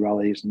for a few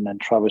rallies and then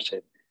Travis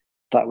in,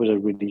 that was a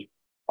really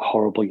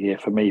horrible year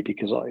for me,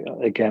 because I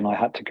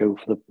had to go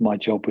for my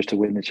job was to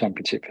win the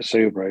championship for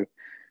Subaru.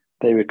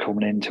 They were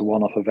coming into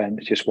one-off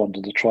events, just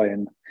wanted to try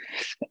and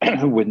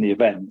win the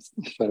event.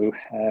 So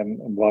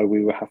while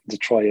we were having to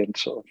try and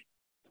sort of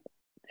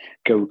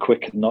go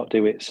quick and not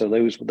do it, so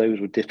those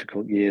were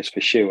difficult years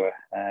for sure.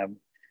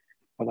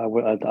 But I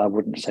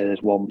wouldn't say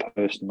there's one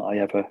person I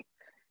ever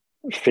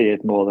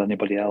feared more than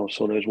anybody else,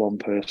 or there's one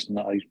person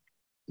that I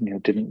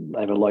didn't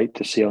ever like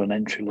to see on an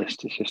entry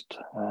list. It's just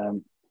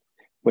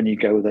when you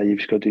go there, you've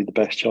just got to do the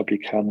best job you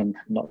can and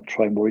not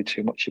try and worry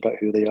too much about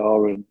who they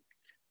are and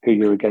who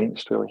you're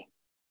against, really.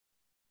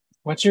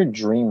 What's your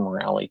dream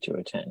rally to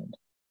attend?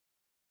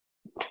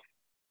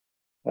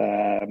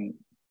 There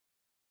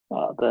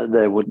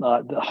wouldn't.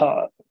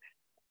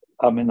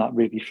 I'm in that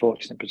really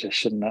fortunate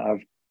position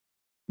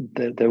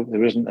that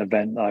there isn't an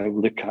event I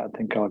look at and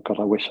think, oh God,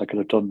 I wish I could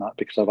have done that,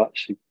 because I've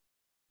actually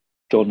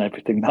done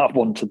everything that I've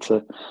wanted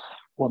to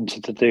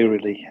do,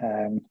 really.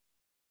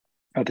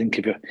 I think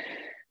if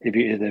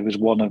there was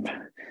one of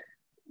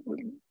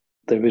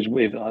there is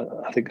with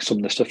I think some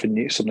of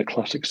the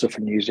classic stuff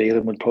in New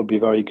Zealand would probably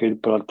be very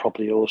good, but I'd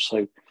probably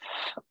also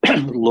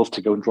love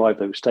to go and drive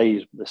those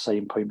days at the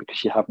same point,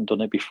 because you haven't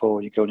done it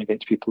before. You're going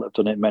against people that have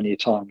done it many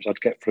times.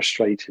 I'd get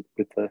frustrated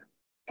with the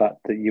fact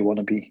that you want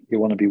to be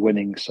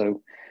winning.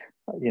 So,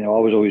 I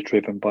was always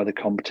driven by the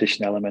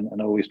competition element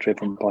and always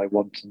driven by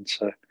wanting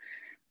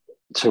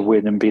to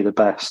win and be the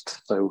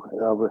best.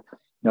 So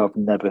I've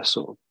never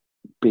sort of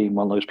been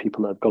one of those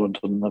people that have gone and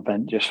done an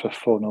event just for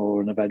fun,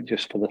 or an event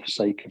just for the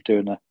sake of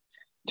doing a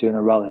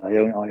rally. I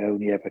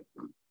only ever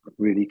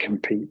really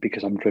compete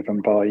because I'm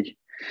driven by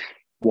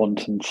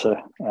wanting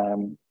to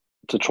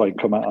try and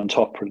come out on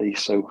top, really.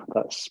 So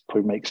that's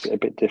probably makes it a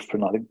bit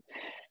different. I think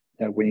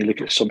when you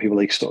look at some people,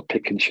 they sort of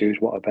pick and choose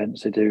what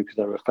events they do because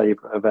they're a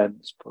favourite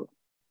events. But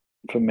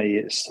for me,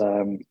 it's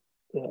I'm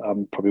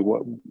probably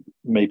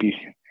maybe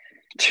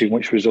too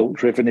much result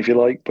driven, if you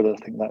like. But I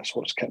think that's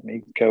what's kept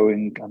me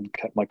going and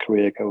kept my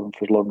career going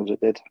for as long as it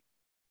did.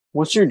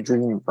 What's your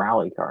dream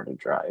rally car to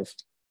drive?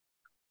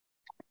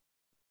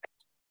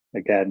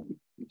 Again,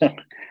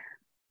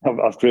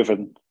 I've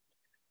driven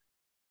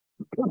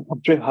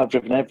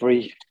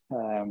every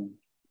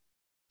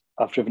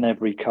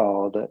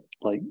car that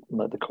like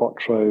the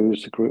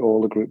Quattros,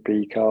 all the Group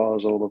B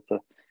cars, all of the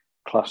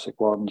classic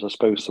ones. I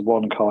suppose the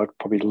one car I'd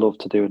probably love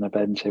to do an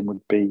event in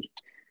would be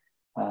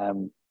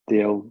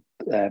the old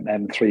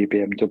M3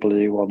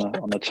 BMW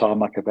on a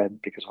tarmac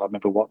event, because I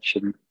remember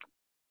watching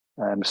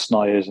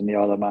Snyers and the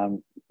other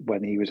man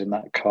when he was in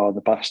that car,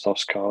 the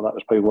Bastos car. That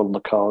was probably one of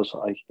the cars that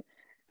I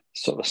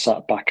sort of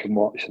sat back and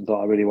watched and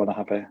thought I really want to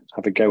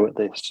have a go at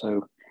this.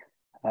 So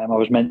I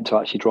was meant to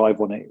actually drive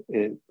one at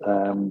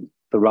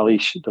the rally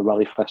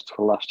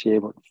festival last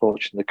year, but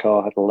unfortunately the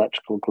car had an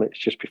electrical glitch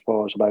just before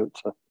I was about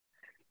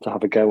to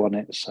have a go on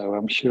it. So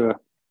I'm sure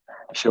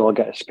I'll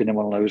get a spin in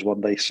one of those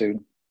one day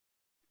soon.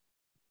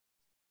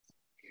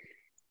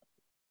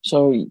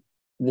 So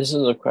this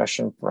is a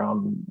question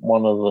from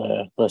one of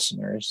the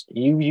listeners.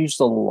 You've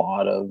used a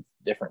lot of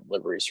different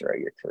liveries throughout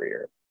your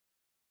career.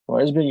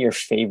 What has been your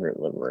favorite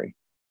livery?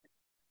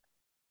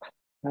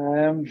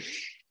 I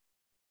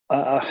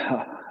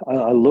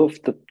love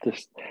the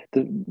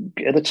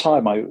at the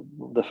time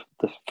the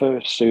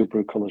first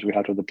Subaru colours we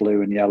had were the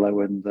blue and yellow,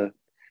 and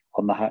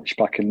on the hatch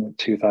back in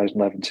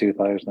 2011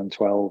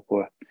 2012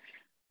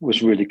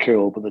 was really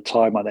cool. But at the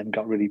time I then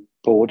got really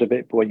bored of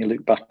it. But when you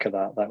look back at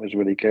that was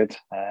really good.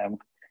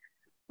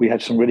 We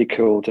had some really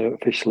cool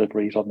fish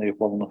liveries on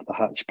one of the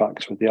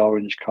hatchbacks with the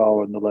orange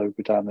car and the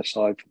logo down the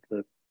side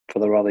for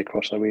the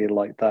Rallycross. I really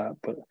liked that.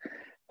 But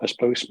I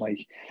suppose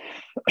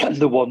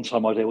the one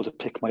time I was able to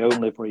pick my own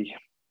livery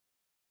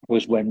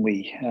was when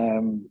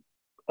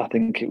I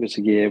think it was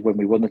a year when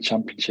we won the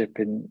championship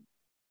in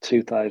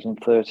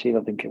 2013.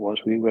 I think it was.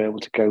 We were able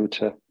to go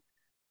to,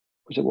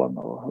 was it one?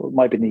 Or it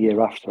might have been the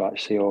year after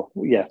actually,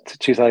 to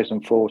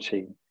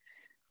 2014.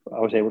 I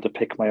was able to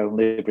pick my own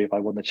livery if I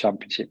won the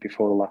championship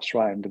before the last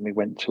round, and we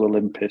went to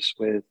Olympus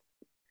with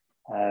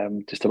I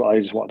just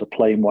wanted a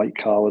plain white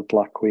car with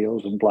black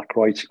wheels and black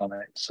writing on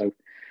it. So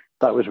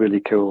that was really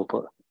cool.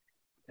 But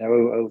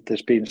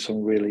there's been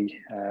some really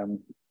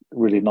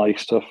really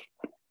nice stuff.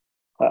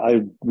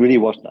 I really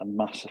wasn't a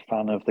massive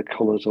fan of the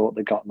colours or what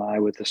they got now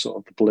with the sort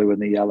of the blue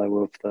and the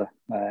yellow of the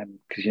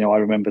because I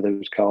remember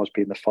those cars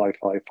being the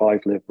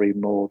 555 livery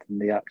more than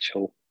the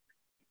actual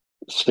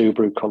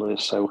Subaru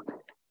colours. So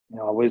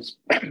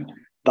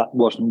that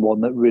wasn't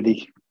one that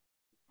really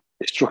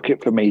struck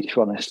it for me, to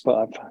be honest.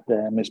 But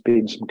there's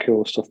been some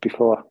cool stuff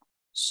before.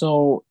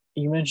 So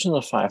you mentioned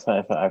the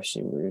 555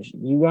 Subarus.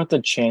 You got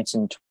the chance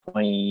in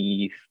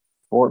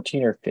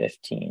 2014 or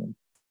 15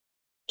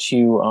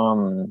 to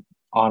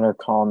honor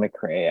Colin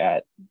McRae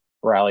at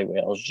Rally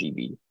Wales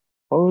GB.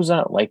 What was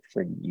that like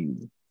for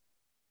you?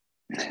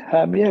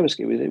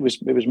 It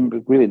was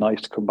really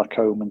nice to come back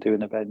home and do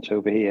an event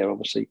over here.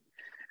 Obviously,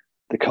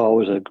 the car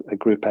was a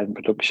Group N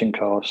production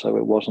car, so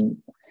it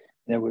wasn't.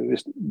 It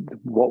was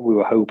what we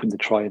were hoping to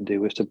try and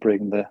do was to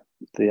bring the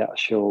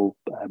actual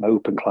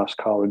open class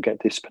car and get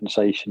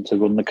dispensation to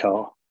run the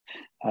car,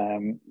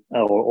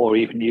 or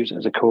even use it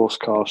as a course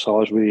car. So I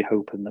was really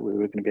hoping that we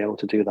were going to be able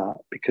to do that,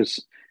 because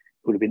it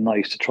would have been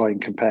nice to try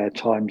and compare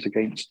times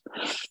against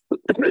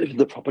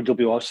the proper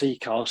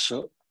WRC cars.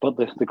 So, but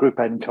the Group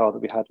N car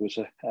that we had was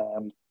it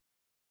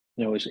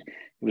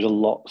was a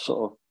lot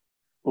sort of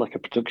like a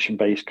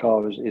production-based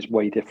car. Is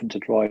way different to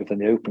drive than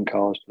the open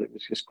cars, but it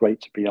was just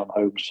great to be on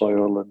home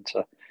soil and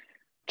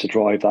to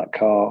drive that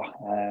car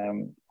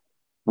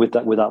with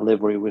that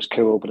livery was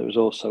cool. But it was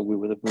also we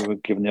were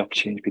given the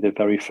opportunity to be the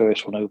very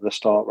first one over the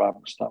start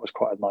ramps. That was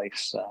quite a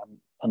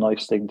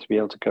nice thing to be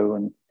able to go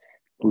and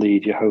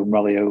lead your home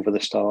rally over the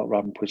start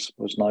ramp was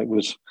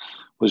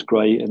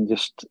great, and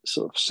just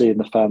sort of seeing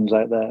the fans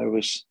out there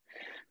was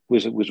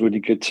really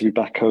good to be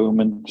back home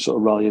and sort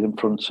of rallying in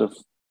front of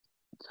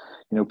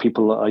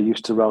people that I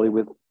used to rally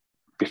with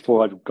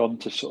before I'd gone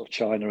to sort of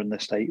China and the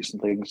States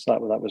and things.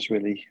 That was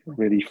really,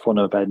 really fun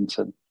event.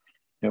 And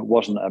it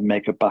wasn't a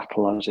mega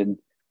battle as in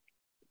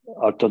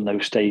I've done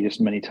those stages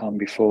many times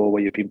before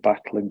where you've been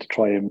battling to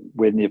try and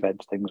win the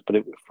event things, but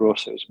for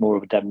us it was more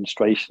of a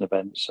demonstration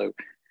event. So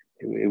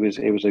it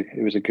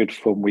was a good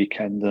fun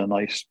weekend and a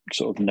nice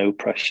sort of no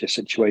pressure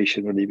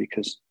situation really,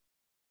 because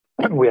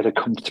we had a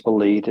comfortable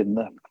lead in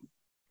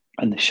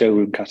the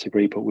showroom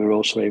category, but we were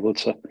also able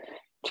to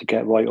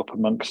get right up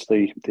amongst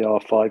the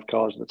R5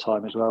 cars at the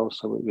time as well.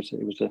 So it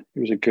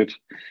was a good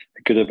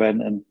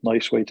event and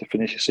nice way to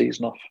finish the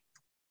season off.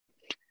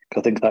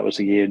 I think that was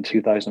the year in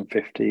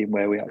 2015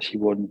 where we actually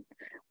won,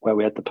 where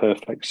we had the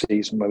perfect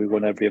season where we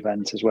won every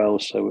event as well.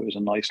 So it was a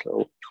nice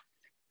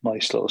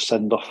little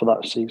send off for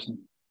that season.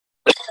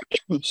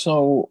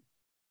 So,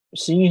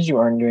 seeing as you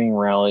aren't doing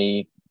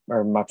rally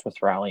or much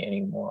with rally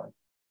anymore,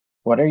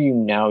 what are you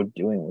now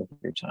doing with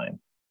your time?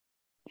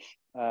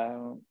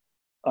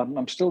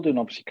 I'm still doing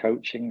obviously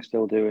coaching,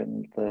 still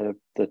doing the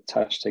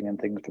testing and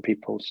things for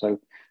people,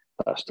 so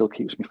that still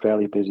keeps me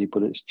fairly busy.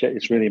 But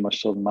it's really my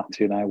son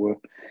Matthew now.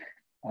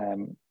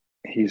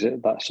 He's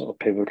at that sort of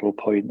pivotal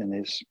point in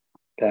his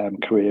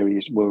career.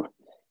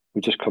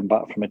 We've just come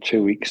back from a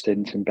 2-week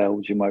stint in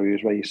Belgium where he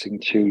was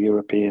racing 2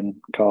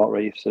 European kart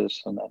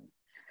races, and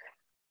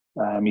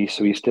then he's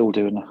still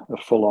doing a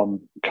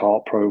full-on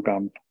kart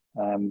program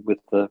with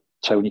the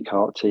Tony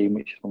Kart team,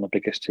 which is one of the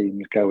biggest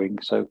teams going.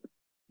 So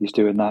he's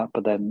doing that.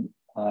 But then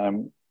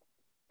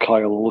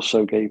Kyle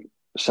also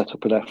set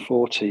up an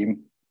F4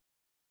 team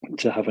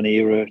to have an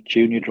era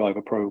junior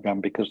driver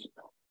program, because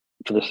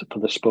for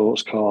the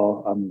sports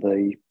car and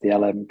the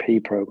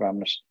LMP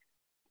programs,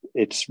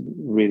 it's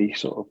really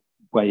sort of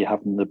where you're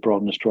having the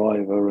bronze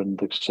driver and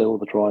the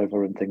silver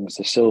driver and things.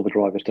 The silver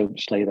drivers don't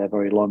stay there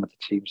very long if the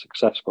team's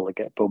successful. They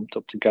get bumped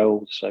up to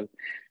gold. So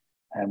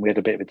we had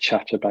a bit of a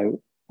chat about,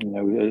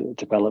 a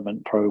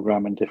development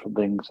program and different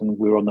things. And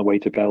we were on the way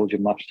to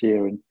Belgium last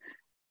year, and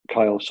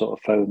Kyle sort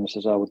of phoned and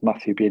says, would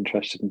Matthew be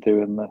interested in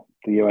doing the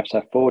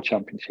USF4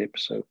 championship?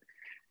 So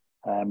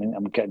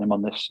I'm getting him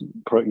on this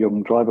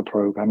young driver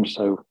program.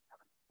 So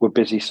we're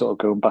busy sort of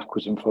going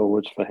backwards and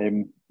forwards for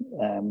him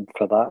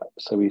for that.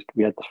 So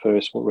we had the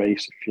first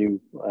race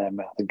I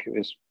think it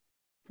was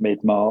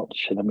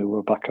mid-March, and then we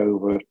were back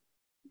over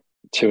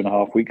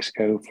 2.5 weeks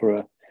ago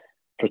for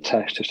a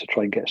test, just to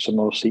try and get some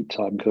more seat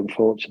time, because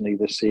unfortunately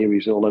the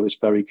series, although it's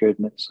very good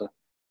and it's a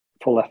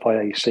full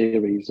FIA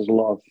series, there's a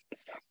lot of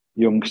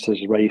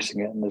youngsters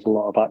racing it, and there's a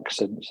lot of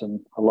accidents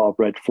and a lot of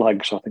red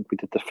flags. So I think we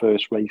did the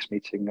first race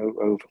meeting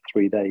over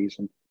 3 days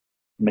and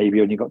maybe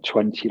only got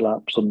 20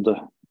 laps under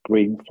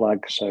green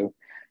flag. So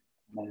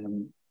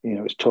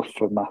it's tough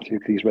for Matthew,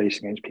 because he's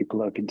racing against people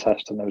that have been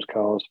testing those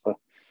cars for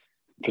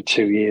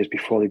 2 years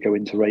before they go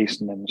into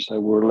racing them.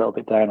 So we're a little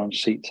bit down on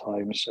seat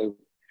time. So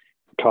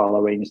Carl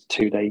arranged a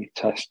 2-day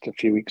test a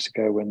few weeks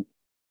ago, and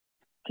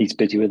he's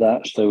busy with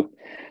that. So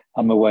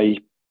I'm away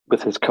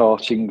with his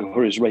karting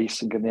or his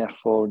racing in the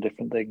F4 and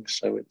different things.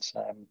 So it's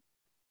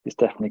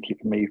definitely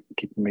keeping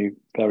me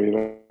very,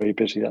 very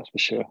busy. That's for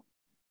sure.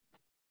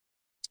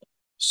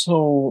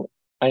 So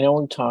I know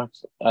we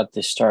talked at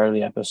the start of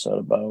the episode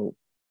about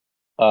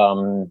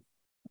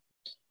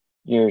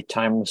your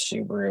time with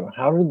Subaru.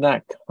 How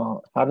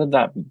did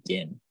that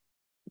begin?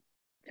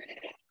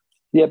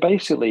 Yeah,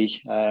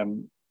 basically,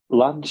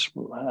 Lance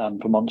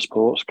and Vermont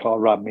Sports Car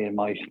ran me in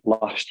my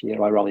last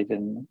year. I rallied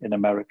in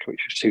America,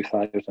 which was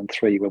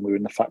 2003, when we were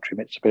in the factory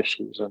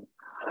Mitsubishis, and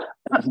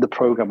the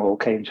program all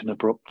came to an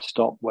abrupt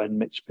stop when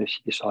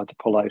Mitsubishi decided to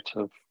pull out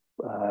of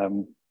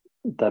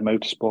their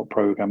motorsport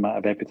program out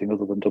of everything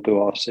other than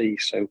WRC.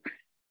 So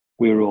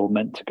we were all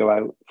meant to go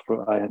out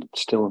I had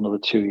still another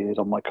 2 years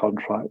on my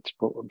contract,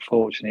 but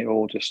unfortunately it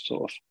all just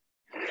sort of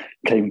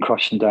came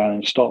crashing down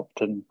and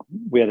stopped. And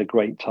we had a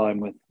great time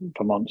with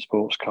Vermont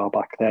Sports Car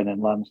back then.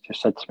 And Lance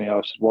just said to me,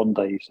 I said, one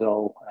day,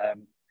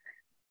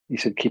 he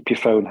said, keep your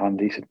phone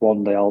handy. He said,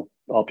 one day I'll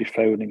be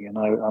phoning, and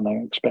I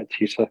expect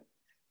you to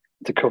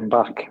come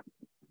back.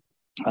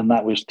 And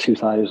that was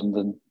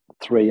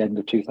 2003, end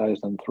of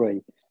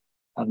 2003.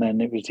 And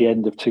then it was the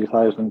end of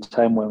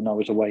 2010 when I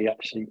was away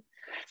actually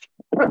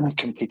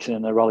competing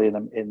in a rally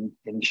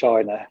in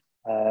China.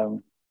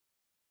 And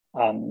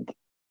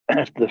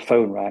the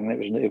phone rang.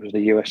 It was the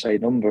USA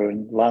number,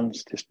 and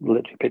Lance just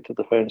literally picked up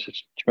the phone and said, "Do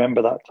you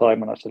remember that time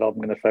when I said I'm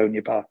going to phone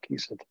you back?" He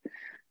said,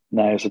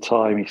 "Now's the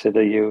time." He said,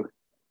 "Are you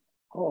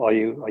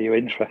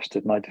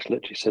interested?" And I just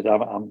literally said,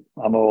 "I'm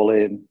all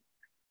in.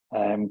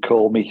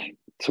 Call me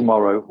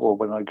tomorrow or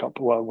when I got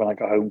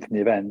home from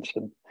the event."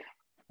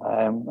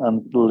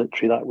 And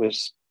literally that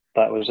was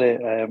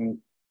it.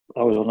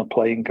 I was on a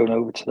plane going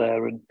over to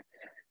there and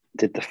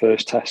did the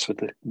first test with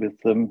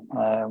them,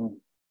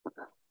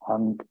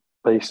 and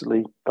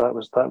basically that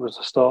was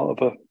the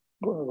start of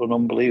an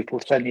unbelievable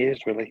 10 years,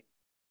 really.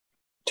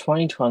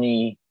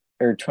 2020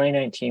 or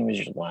 2019 was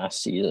your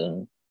last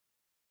season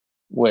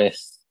with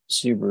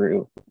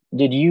Subaru.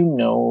 Did you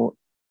know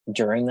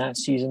during that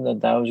season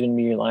that was going to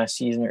be your last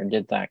season, or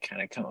did that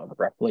kind of come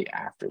abruptly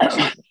after the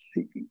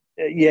season?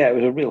 Yeah, it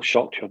was a real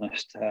shock, to be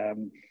honest.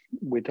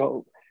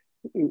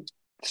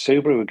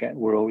 Subaru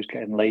were always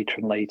getting later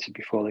and later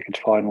before they could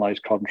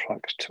finalise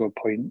contracts to a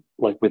point,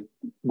 like with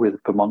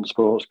Vermont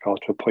Sports Car,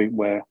 to a point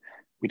where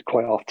we'd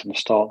quite often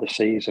start the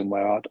season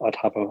where I'd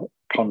have a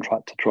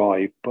contract to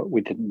drive, but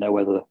we didn't know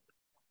whether,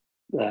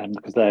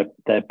 because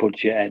their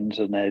budget ends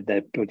and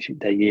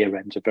their year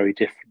ends are very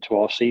different to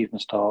our season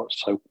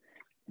starts. So,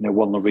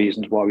 one of the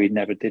reasons why we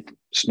never did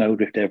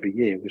snowdrift every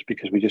year was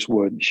because we just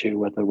weren't sure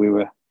whether we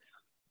were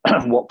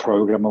what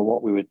program or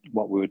what we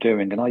were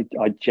doing. And I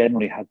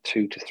generally had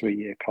 2 to 3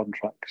 year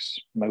contracts.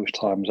 Most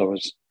times I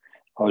was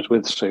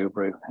with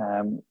Subaru.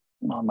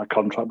 My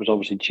contract was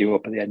obviously due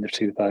up at the end of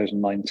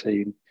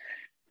 2019.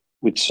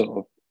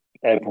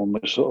 Everyone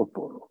was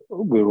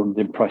we were under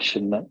the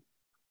impression that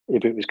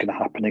if it was going to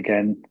happen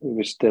again, we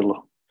were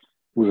still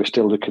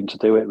looking to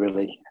do it,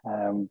 really.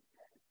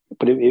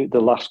 But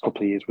the last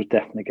couple of years was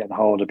definitely getting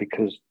harder,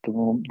 because the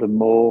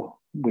more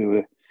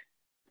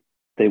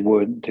they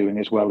weren't doing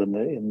as well in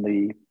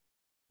the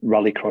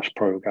rallycross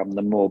program,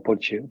 the more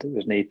budget that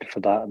was needed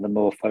for that, and the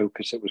more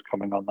focus that was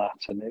coming on that.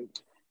 And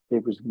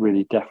it was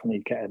really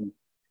definitely getting,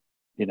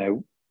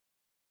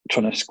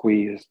 trying to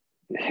squeeze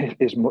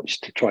as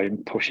much to try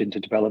and push into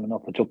development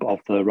of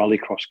the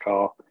rallycross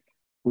car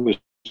was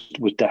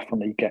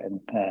definitely getting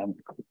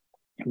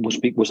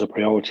was a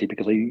priority,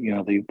 because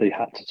they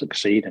had to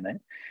succeed in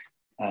it.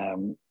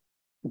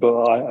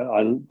 but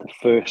the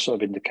first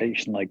sort of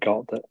indication I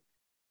got that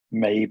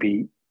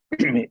maybe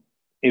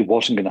it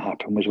wasn't going to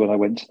happen was when I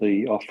went to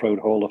the Off-Road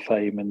Hall of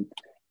Fame,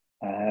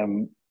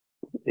 and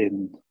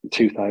in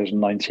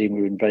 2019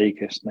 we were in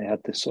Vegas, and they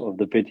had this sort of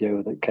the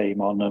video that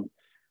came on,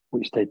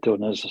 which they'd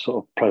done as a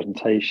sort of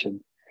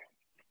presentation,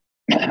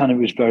 and it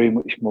was very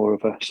much more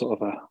of a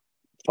sort of a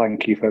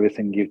thank you for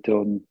everything you've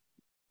done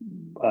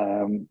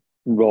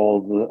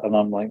role, and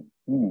I'm like,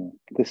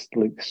 this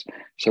looks.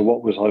 So I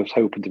was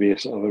hoping to be a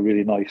sort of a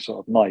really nice sort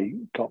of night,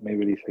 got me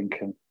really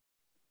thinking,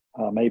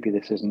 maybe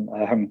this isn't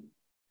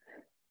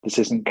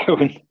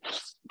going.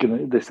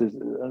 This is,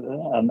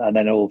 and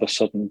then all of a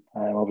sudden,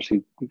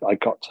 obviously, I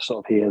got to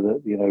sort of hear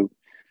that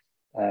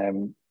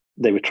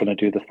they were trying to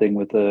do the thing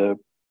with the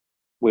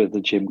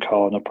Jim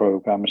Carner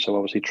program. So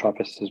obviously,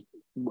 Travis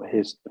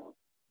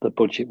the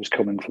budget was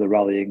coming for the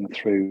rallying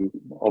through.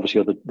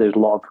 Obviously, there's a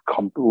lot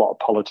of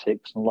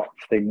politics and a lot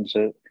of things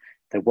that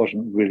there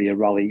wasn't really a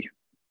rally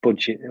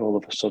budget. All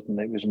of a sudden,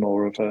 it was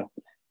more of a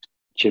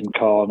Jim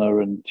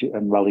Carner and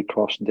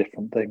Rallycross and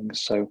different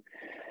things. So.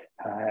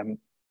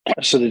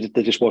 So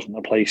there just wasn't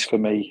a place for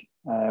me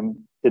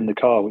in the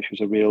car, which was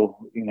a real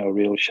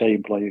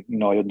shame. But I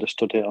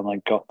understood it, and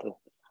I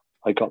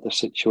got the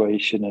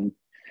situation, and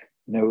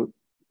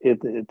at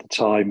the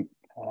time,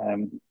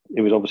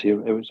 it was obviously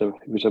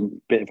it was a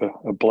bit of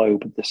a blow,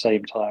 but at the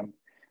same time,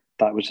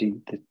 that was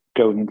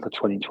going into the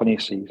 2020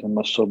 season.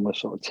 My son was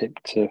sort of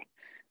tipped to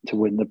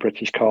win the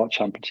British Kart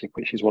Championship,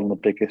 which is one of the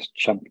biggest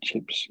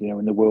championships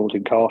in the world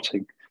in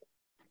karting,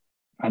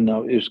 and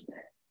it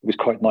was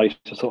quite nice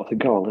to sort of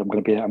think, I'm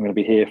going to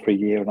be here for a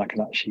year, and I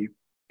can actually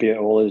be at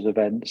all his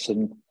events,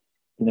 and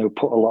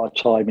put a lot of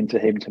time into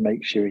him to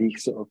make sure he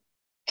sort of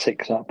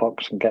ticks that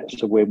box and gets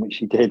the win, which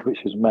he did, which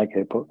was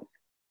mega.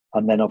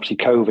 And then obviously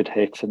COVID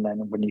hit, and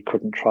then when you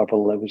couldn't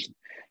travel, there was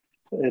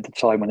at the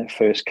time when it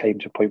first came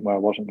to a point where I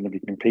wasn't going to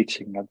be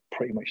competing, I'd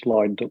pretty much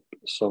lined up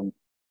some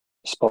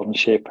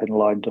sponsorship and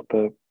lined up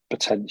a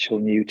potential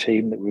new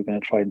team that we were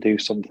going to try and do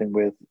something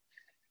with.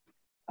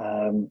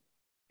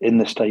 In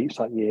the States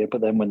that year,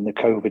 but then when the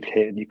COVID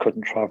hit and you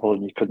couldn't travel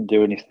and you couldn't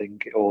do anything,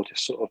 it all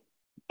just sort of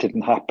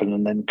didn't happen.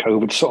 And then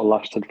COVID sort of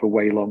lasted for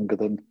way longer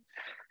than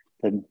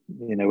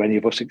any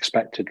of us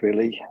expected,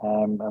 really.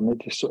 And it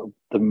just sort of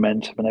the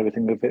momentum and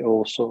everything of it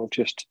all sort of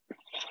just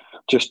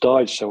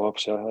died. So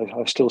obviously,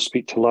 I still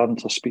speak to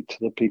Lance, I speak to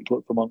the people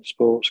at Vermont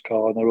Sports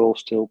Car, and they're all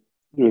still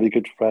really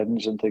good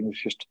friends and things.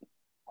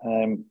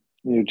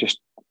 It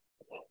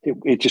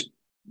just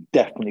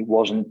definitely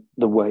wasn't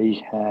the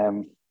way.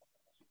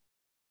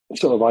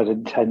 Sort of I'd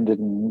intended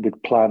and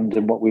we'd planned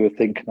and what we were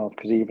thinking of,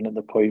 because even at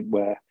the point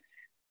where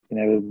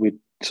we'd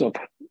sort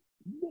of,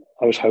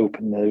 I was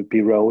hoping there would be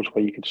roles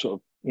where you could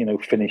sort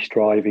of finish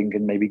driving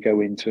and maybe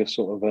go into a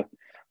sort of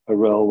a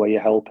role where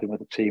you're helping with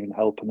the team and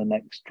helping the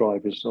next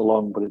drivers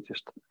along, but it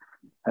just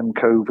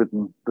COVID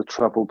and the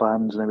travel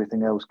bans and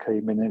everything else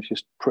came in. It was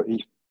just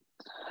pretty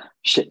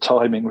shit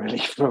timing, really,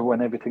 for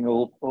when everything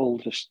all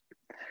just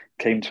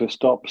came to a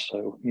stop.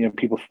 So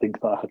people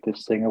think that I had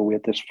this thing, or we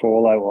had this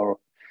fallout, or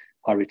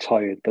I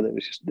retired, but it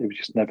was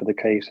just never the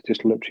case. It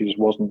just literally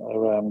wasn't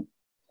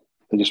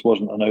there just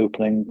wasn't an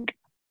opening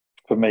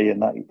for me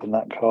in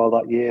that car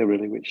that year,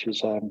 really, which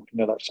is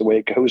that's the way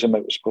it goes in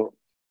motorsport.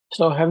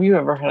 So have you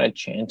ever had a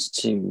chance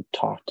to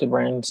talk to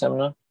Brandon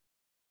Semina?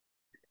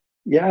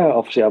 Yeah,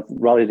 obviously I've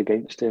rallied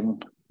against him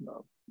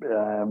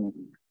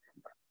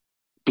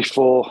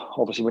before,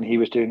 obviously when he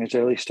was doing his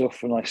early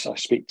stuff, and I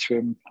speak to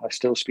him. I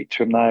still speak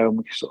to him now,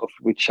 and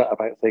we chat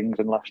about things.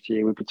 And last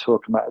year we'd be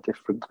talking about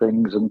different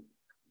things, and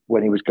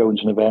when he was going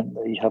to an event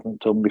that he hadn't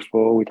done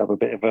before, we'd have a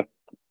bit of a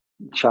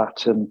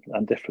chat and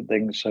different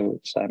things. So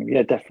it's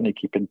definitely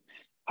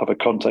have a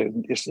contact.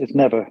 It's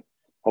never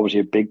obviously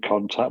a big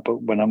contact,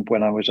 but when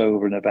I was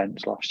over in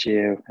events last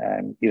year,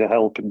 either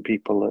helping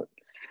people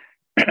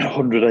at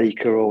 100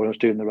 Acre or when I was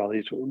doing the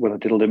rallies, when I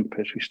did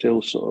Olympus, we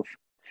still sort of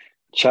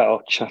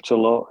chat a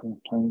lot,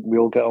 and we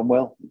all get on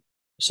well.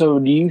 So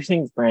do you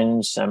think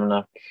Brandon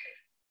Semina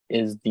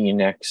is the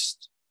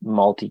next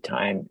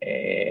multi-time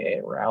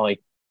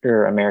rally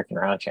or American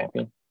Rally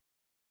champion?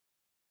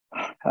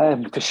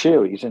 For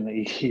sure, he's in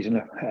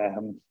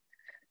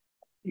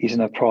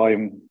a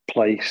prime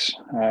place.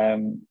 I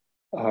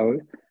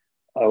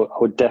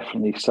would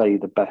definitely say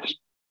the best.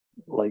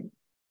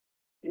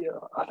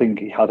 I think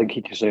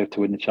he deserved to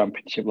win the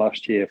championship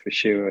last year for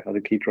sure. I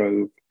think he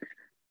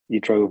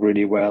drove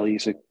really well.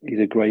 He's a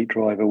great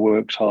driver,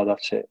 works hard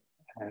at it.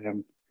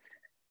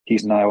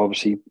 He's now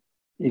obviously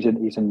he's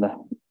in the,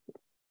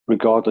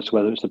 regardless of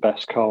whether it's the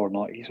best car or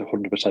not, he's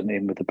 100%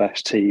 in with the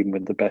best team,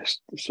 with the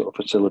best sort of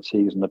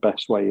facilities and the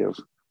best way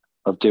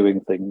of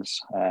doing things.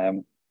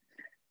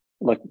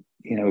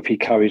 If he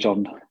carries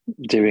on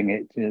doing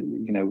it,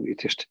 it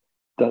just,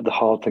 the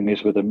hard thing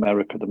is with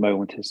America at the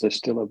moment is there's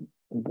still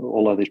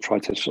although they've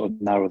tried to sort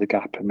of narrow the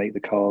gap and make the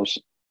cars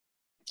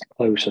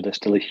closer, there's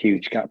still a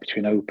huge gap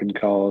between open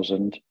cars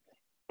and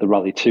the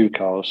Rally 2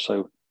 cars.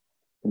 So,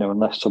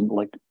 unless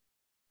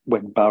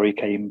when Barry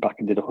came back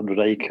and did 100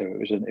 Acre,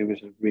 it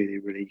was a really,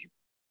 really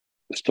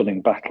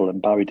stunning battle,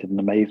 and Barry did an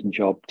amazing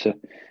job to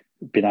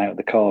been out of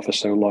the car for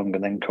so long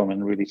and then come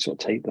and really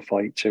sort of take the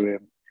fight to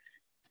him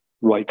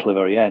right to the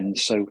very end.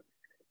 So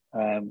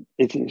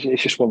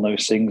it's just one of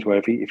those things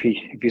where if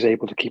he's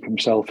able to keep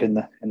himself in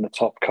the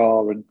top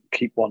car and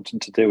keep wanting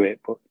to do it,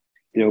 but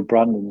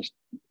Brandon's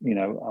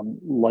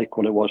like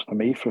what it was for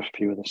me for a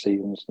few of the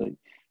seasons, that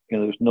there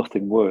was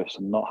nothing worse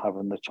than not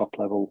having the top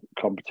level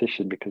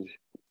competition, because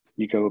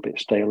you go a bit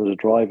stale as a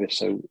driver.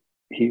 So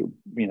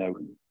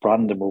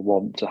Brandon will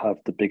want to have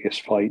the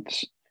biggest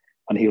fights,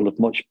 and he'll have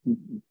much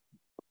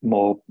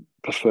more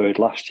preferred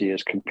last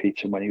year's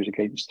competing when he was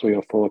against 3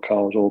 or 4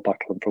 cars all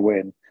battling for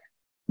win,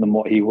 than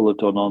what he will have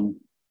done on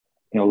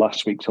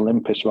last week's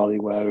Olympus rally,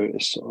 where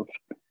it's sort of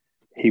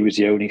he was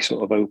the only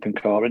sort of open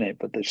car in it.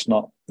 But it's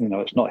not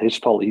it's not his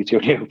fault he's the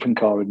only open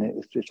car in it.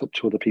 It's up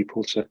to other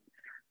people to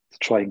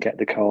try and get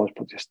the cars,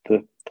 but just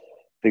the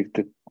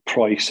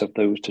price of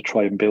those to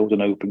try and build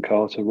an open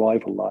car to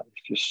rival that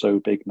is just so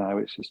big now.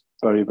 It's just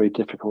very, very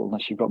difficult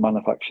unless you've got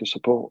manufacturer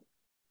support.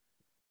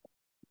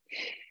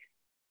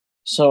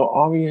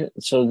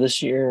 So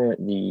this year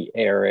the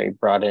ARA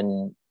brought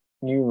in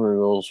new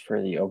rules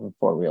for the open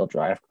 4-wheel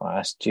drive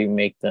class to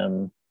make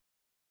them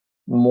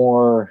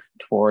more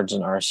towards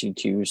an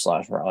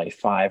RC2/Rally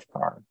 5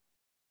 car.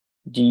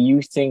 Do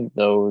you think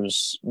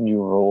those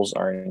new rules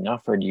are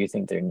enough, or do you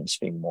think there needs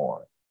to be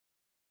more?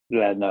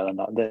 Yeah, no.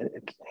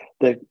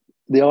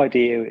 The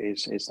idea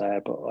is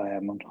there, but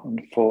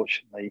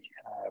unfortunately,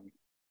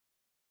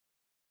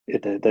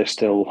 there's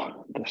still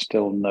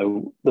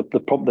no the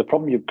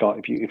problem you've got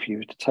if you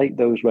were to take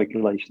those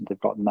regulations they've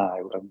got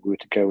now and were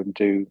to go and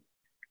do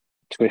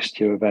twist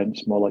your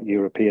events more like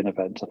European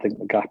events, I think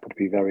the gap would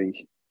be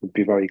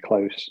very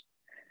close.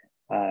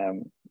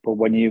 But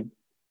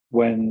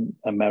when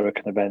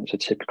American events are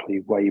typically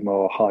way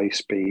more high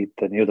speed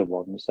than the other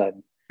ones,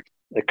 then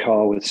a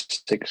car with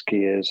 6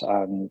 gears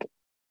and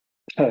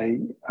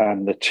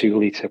the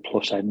 2-litre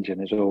plus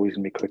engine is always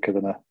going to be quicker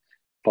than a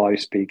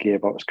 5-speed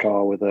gearbox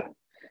car with a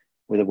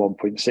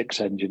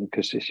 1.6 engine,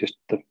 because it's just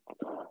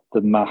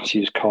the mass,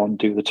 you just can't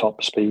do the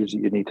top speeds that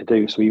you need to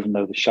do. So even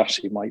though the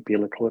chassis might be a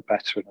little bit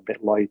better and a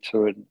bit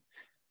lighter and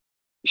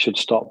should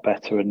stop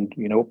better, and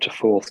up to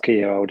 4th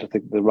gear, I would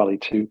think the Rally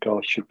 2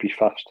 car should be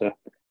faster,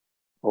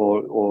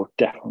 or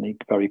definitely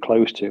very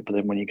close to it. But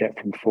then when you get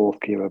from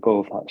 4th gear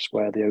above, that's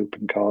where the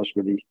open cars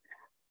really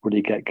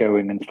get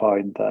going and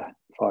find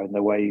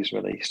their ways,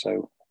 really.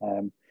 So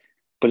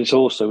but it's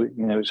also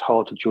it's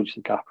hard to judge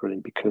the gap,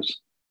 really,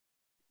 because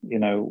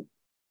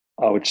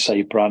I would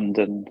say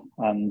Brandon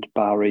and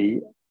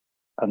Barry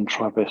and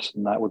Travis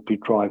and that would be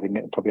driving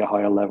at probably a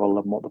higher level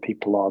than what the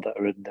people are that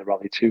are in the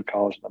Rally 2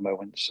 cars at the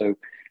moment. So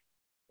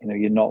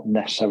you're not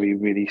necessarily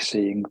really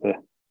seeing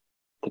the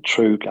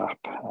true gap,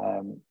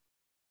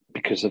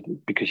 because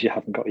you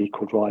haven't got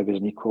equal drivers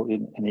and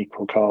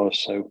equal cars.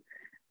 So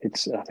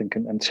it's, I think,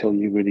 until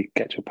you really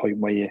get to a point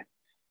where you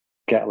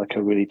get like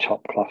a really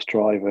top class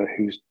driver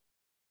who's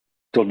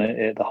done it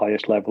at the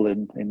highest level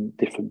in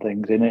different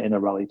things in a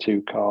Rally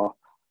 2 car,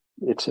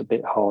 it's a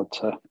bit hard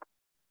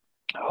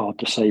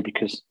to say,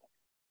 because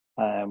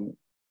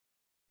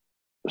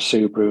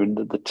Subaru and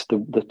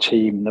the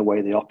team, the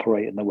way they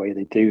operate and the way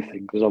they do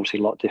things is obviously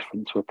a lot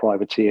different to a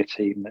privateer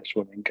team that's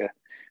running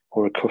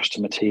or a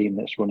customer team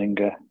that's running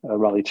a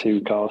Rally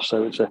 2 car.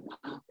 So it's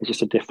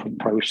just a different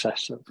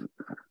process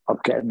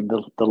of getting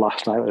the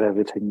last out of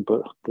everything.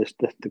 But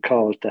the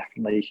cars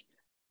definitely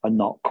are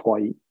not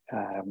quite.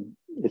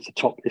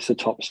 It's a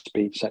top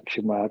speed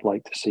section where I'd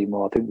like to see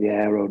more. I think the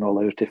aero and all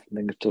those different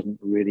things doesn't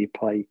really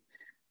play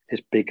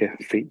as big a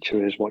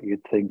feature as what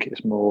you'd think.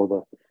 It's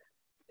more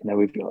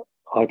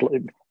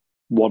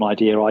one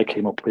idea I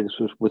came up with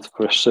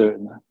for a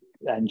certain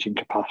engine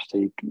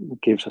capacity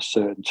gives a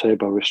certain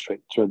turbo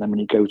restrictor, and then when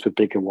you go to a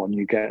bigger one,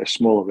 you get a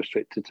smaller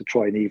restrictor to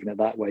try and even it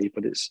that way.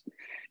 But it's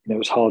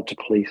it's hard to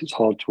police, it's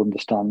hard to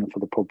understand for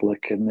the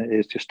public, and it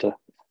is just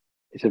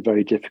it's a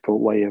very difficult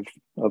way of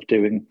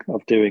doing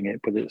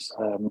it. But it's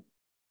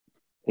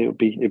it'd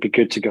be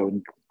good to go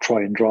and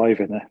try and drive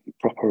in a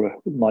proper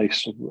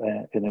nice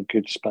in a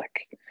good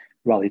spec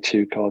Rally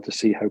 2 car to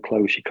see how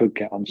close you could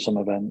get on some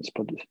events.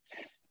 But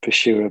for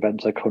sure,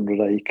 events like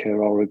 100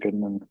 Acre,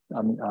 Oregon,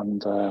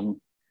 and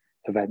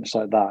events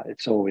like that,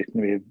 it's always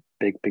going to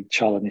be a big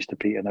challenge to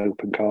beat an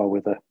open car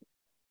with a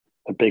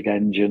big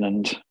engine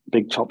and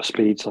big top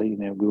speeds. Like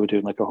we were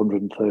doing like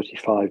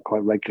 135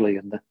 quite regularly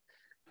in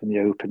the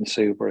open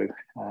Subaru.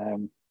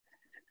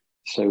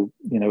 So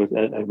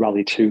a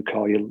Rally 2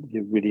 car,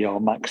 you really are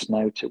maxing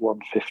out at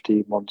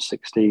 115,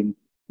 116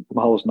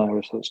 miles an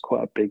hour. So it's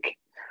quite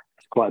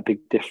a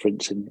big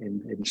difference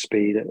in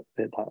speed at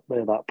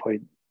that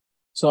point.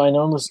 So I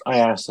know I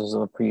asked this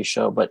in the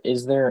pre-show, but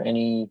is there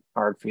any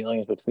hard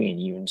feelings between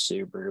you and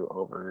Subaru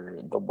over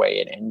the way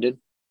it ended?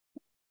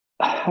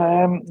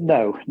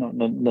 No,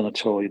 none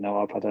at all.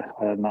 I've had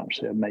an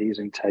absolutely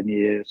amazing 10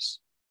 years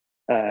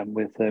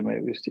with them.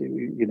 It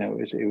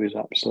was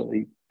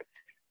absolutely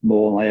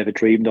more than I ever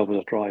dreamed of as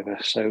a driver.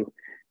 So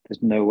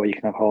there's no way you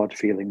can have hard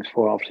feelings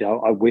for. Obviously,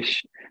 I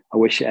wish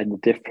it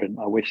ended different.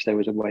 I wish there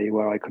was a way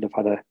where I could have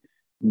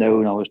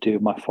known I was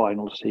doing my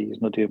final season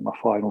or doing my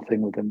final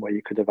thing with him, where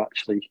you could have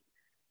actually,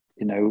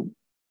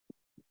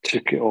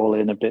 took it all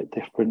in a bit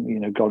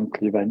different, gone to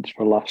the events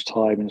for the last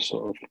time and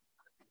sort of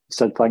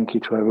said thank you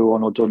to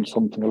everyone, or done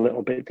something a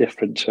little bit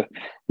different to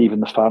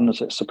even the fans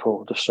that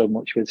supported us so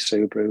much with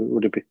Subaru. It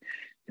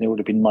would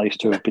have been nice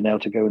to have been able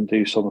to go and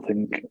do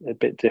something a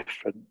bit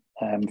different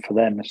for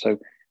them. So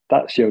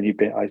that's the only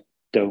bit I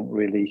don't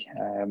really,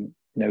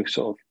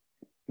 sort of,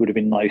 it would have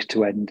been nice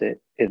to end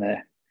it in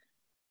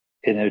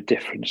a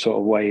different sort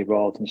of way,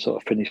 rather than sort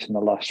of finishing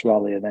the last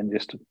rally and then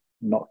just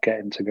not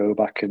getting to go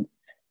back and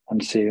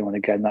see him. And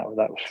again,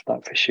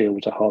 that for sure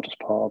was the hardest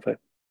part of it.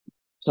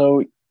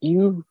 So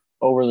you,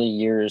 over the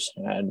years,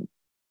 had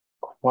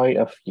quite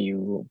a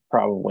few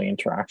probably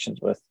interactions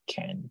with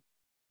Ken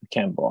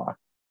Block.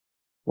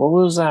 What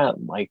was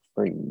that like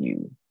for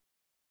you?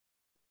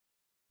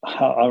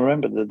 I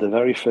remember the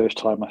very first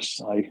time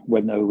I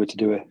went over to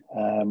do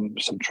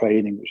some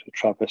training, which was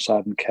Travis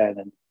and Ken,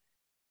 and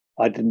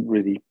I didn't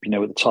really, at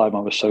the time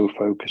I was so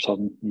focused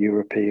on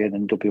European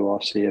and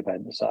WRC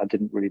events that I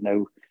didn't really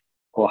know,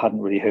 or hadn't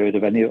really heard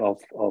of any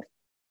of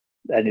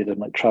any of them.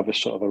 Like Travis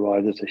sort of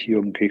arrived as a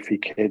young, goofy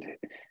kid.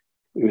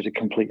 He was a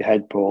complete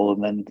headball,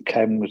 and then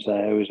Ken was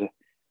there.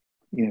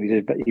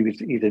 He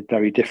was a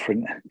very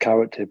different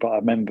character. But I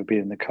remember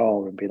being in the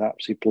car and being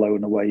absolutely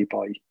blown away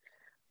by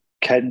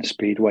Ken's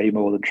speed, way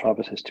more than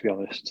Travis's, to be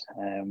honest.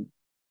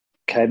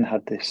 Ken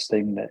had this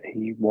thing that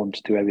he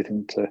wanted to do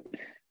everything to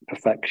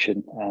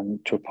perfection,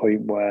 and to a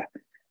point where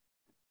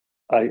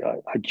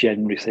I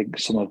generally think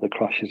some of the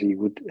crashes he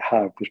would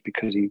have was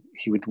because he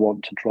would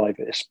want to drive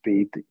at a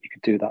speed that you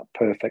could do that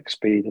perfect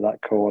speed of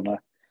that corner,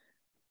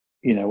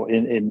 in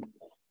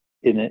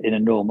a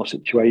normal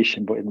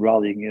situation. But in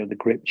rallying, the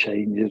grip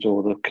changes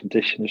or the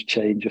conditions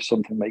change or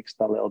something makes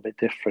that a little bit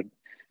different.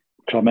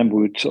 Because I remember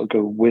we would sort of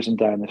go whizzing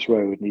down this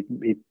road and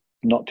he'd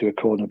not do a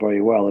corner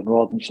very well, and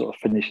rather than sort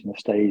of finishing the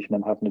stage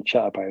and then having a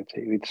chat about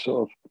it, we'd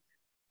sort of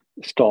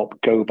stop,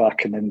 go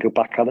back, and then go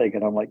back at it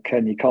again. I'm like,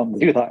 Ken, you can't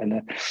do that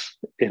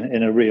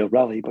in a real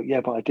rally. But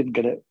I didn't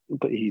get it.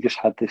 But he just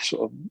had this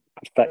sort of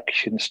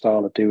perfection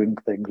style of doing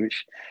things,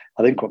 which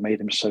I think what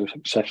made him so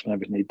successful in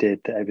everything he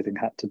did, that everything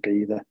had to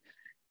be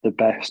the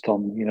best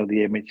on,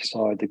 the image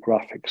side, the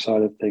graphic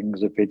side of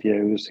things, the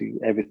videos,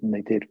 everything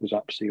they did was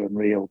absolutely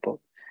unreal. But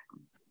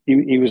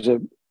he was a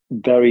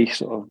very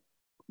sort of,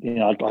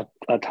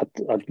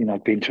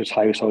 I'd been to his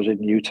house. I was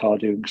in Utah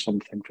doing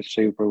something for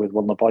Subaru with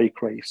one of the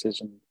bike races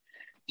and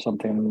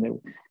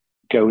something.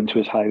 Going to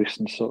his house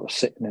and sort of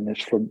sitting in his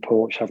front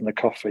porch having a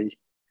coffee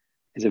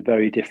is a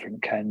very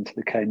different Ken to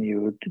the Ken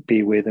you would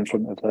be with in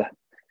front of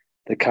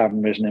the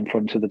cameras and in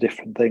front of the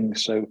different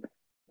things. So,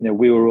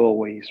 we were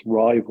always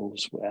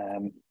rivals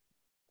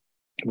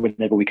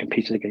whenever we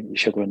competed against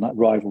each other, and that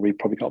rivalry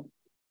probably got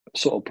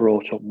sort of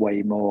brought up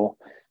way more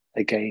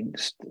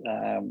against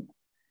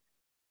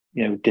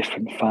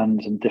different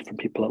fans and different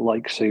people that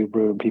like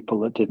Subaru and people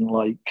that didn't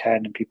like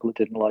Ken and people that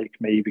didn't like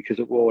me, because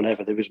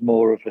whatever, there was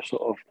more of a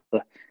sort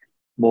of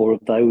more of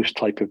those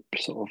type of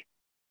sort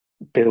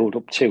of build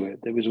up to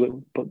it.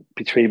 But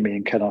between me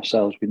and Ken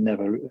ourselves, we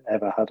never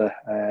ever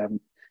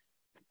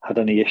had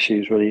any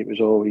issues really. It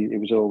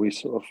was always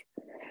sort of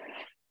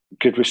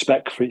good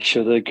respect for each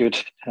other.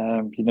 Good,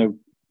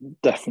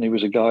 definitely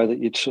was a guy that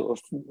you'd sort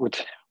of would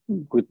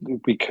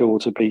be cool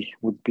to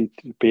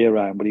be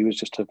around. But he was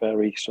just a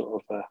very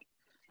sort of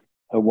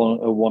a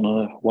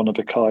one of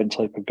a kind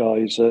type of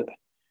guys that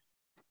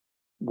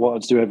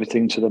wanted to do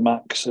everything to the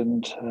max.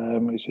 And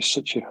it's just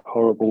such a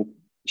horrible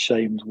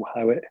shame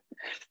how it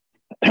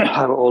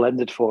all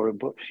ended for him.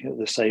 But at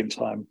the same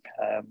time,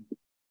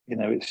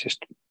 it's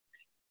just.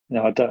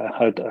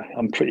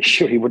 I'm pretty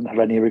sure he wouldn't have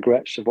any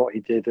regrets of what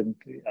he did, and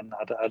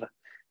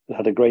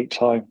had a great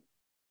time.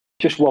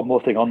 Just one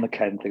more thing on the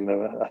Ken thing,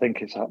 though. I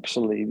think it's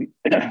absolutely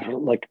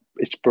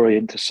it's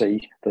brilliant to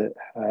see that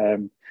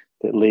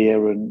that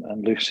Leah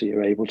and Lucy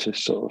are able to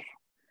sort of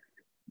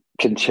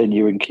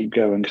continue and keep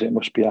going, because it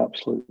must be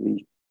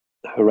absolutely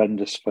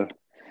horrendous for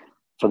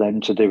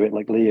them to do it.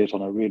 Like, Leah's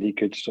on a really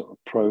good sort of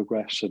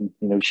progress, and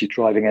she's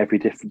driving every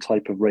different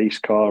type of race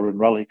car and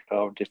rally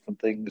car and different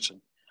things.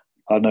 And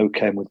I know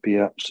Ken would be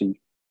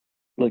absolutely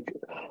like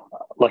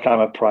I'm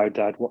a proud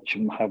dad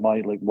watching how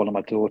one of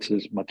my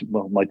daughters,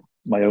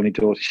 my only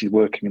daughter, she's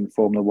working in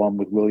Formula One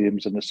with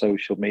Williams and the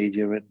social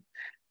media, and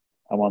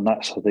I'm on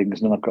that sort of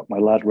things. And then I've got my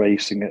lad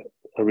racing at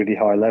a really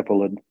high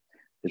level, and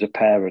as a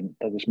parent,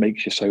 that just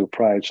makes you so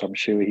proud. So I'm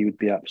sure he would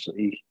be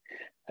absolutely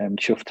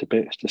chuffed to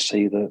bits to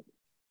see that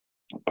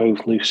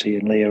both Lucy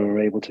and Leah are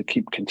able to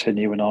keep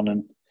continuing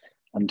on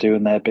and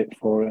doing their bit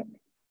for it.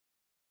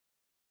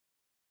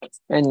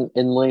 And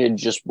Leah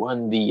just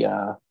won the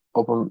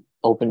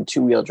open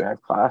two-wheel drive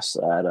class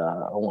at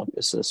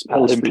Olympus this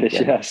past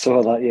weekend. Yeah, I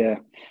saw that. Yeah,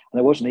 and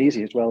it wasn't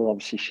easy as well.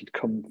 Obviously, she'd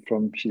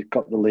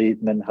got the lead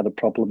and then had a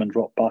problem and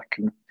dropped back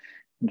and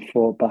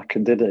fought back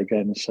and did it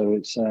again. So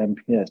it's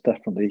it's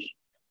definitely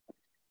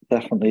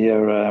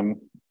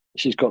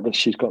she's got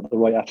the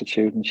right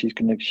attitude, and she's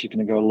gonna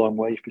go a long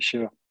way for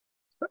sure.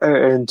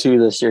 And two,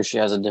 this year she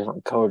has a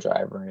different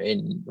co-driver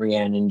in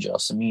Rhiannon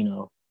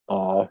Gelsomino,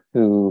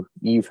 who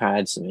you've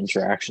had some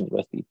interactions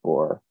with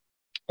before,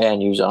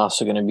 and who's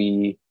also going to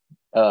be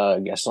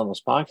a guest on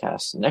this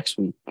podcast next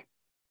week.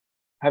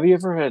 Have you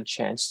ever had a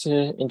chance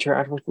to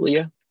interact with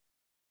Leah?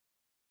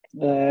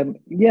 Yeah,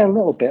 a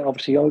little bit.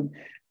 Obviously,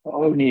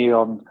 only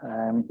on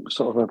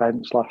sort of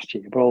events last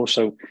year, but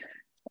also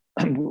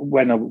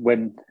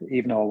when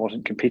even though I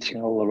wasn't competing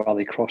in all the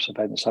rallycross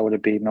events, I would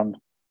have been on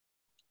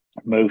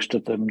most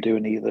of them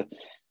doing either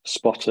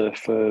spotter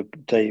for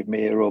Dave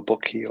Meir or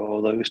Bucky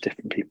or those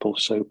different people.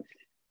 So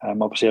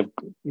obviously,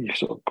 you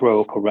sort of grow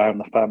up around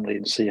the family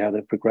and see how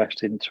they've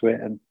progressed into it.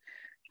 And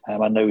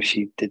I know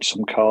she did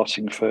some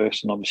karting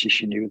first, and obviously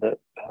she knew that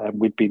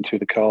we'd been through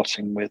the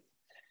karting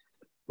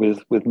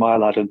with my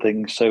lad and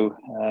things. So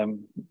I've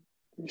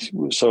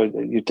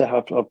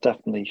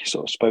definitely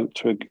sort of spoke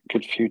to her a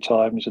good few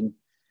times and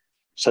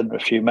sent her a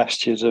few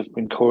messages of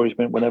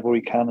encouragement whenever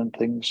we can and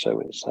things.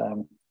 So it's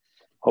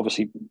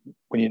obviously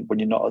when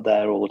you're not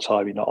there all the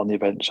time, you're not on the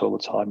events all the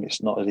time,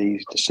 it's not as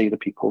easy to see the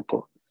people.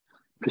 But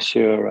for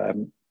sure,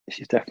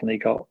 she's definitely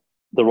got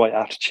the right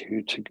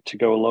attitude to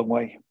go a long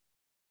way.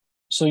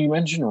 So you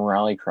mentioned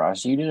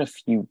rallycross. You did a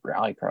few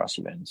rallycross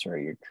events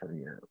throughout your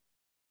career.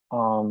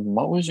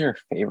 What was your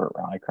favorite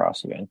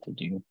rallycross event to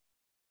do?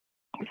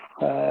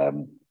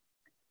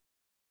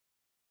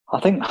 I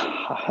think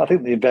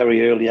the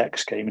very early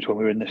X Games when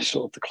we were in this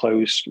sort of the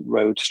closed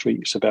road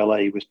streets of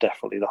LA was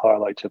definitely the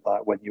highlight of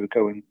that. When you were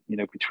going,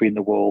 between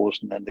the walls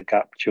and then the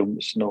gap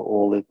jumps and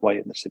all the way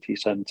in the city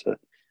centre,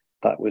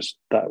 that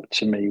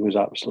to me was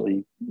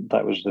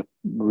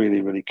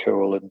really really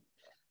cool.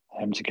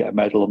 And to get a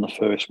medal on the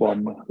first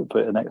one,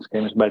 but an X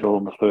Games medal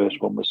on the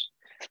first one was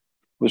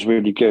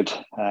really good.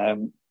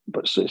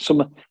 But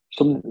some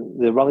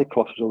the rallycross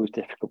was always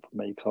difficult for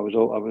me because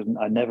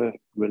I never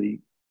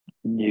really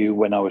knew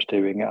when I was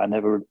doing it. I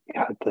never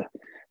had the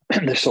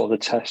sort of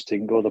the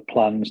testing or the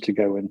plans to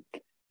go and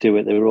do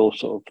it. They were all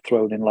sort of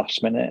thrown in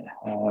last minute.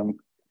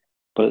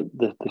 But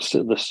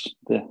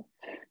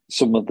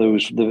some of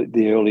those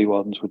the early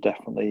ones were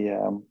definitely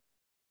I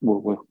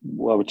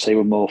would say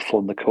were more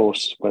fun. The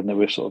course when they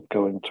were sort of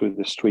going through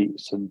the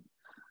streets, and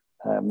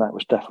that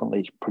was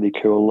definitely pretty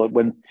cool.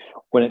 When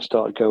it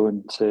started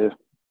going to,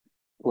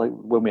 like,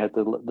 when we had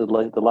the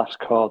last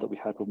car that we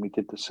had when we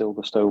did the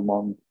Silverstone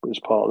one as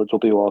part of the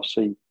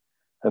WRC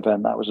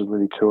event, that was a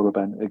really cool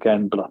event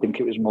again. But I think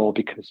it was more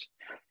because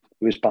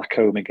it was back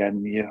home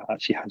again. You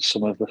actually had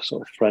some of the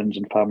sort of friends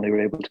and family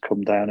were able to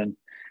come down and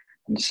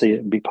see it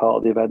and be part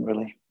of the event.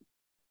 Really.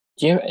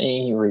 Do you have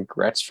any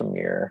regrets from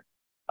your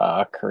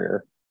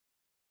career?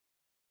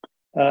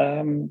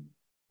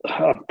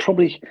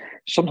 Probably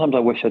sometimes I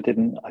wish I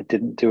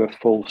didn't do a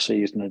full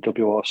season of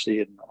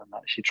WRC and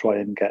actually try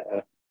and get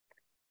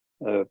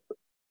a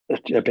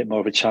bit more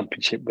of a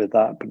championship with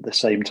that. But at the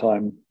same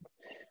time,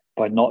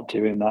 by not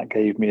doing that,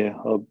 gave me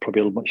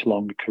probably a much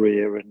longer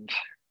career and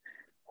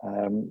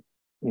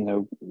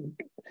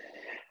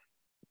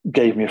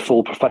gave me a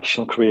full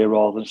professional career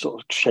rather than sort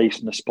of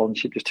chasing the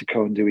sponsorship just to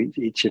go and do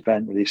each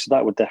event, really. So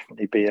that would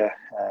definitely be a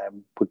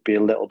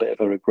little bit of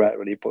a regret,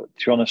 really. But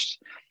to be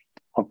honest,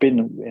 I've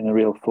been in a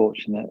real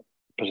fortunate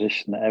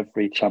position that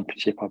every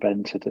championship I've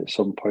entered at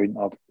some point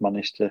I've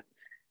managed to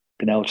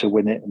been able to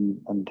win it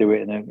and do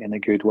it in a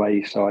good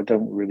way. So I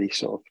don't really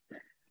sort of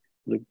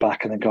look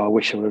back and go, I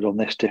wish I would have done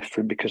this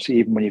different, because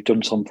even when you've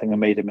done something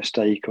and made a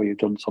mistake or you've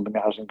done something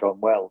that hasn't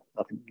gone well,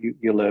 I think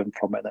you learn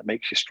from it, and that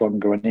makes you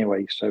stronger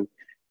anyway. So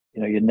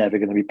you're never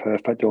going to be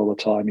perfect all the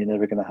time. You're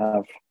never going to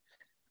have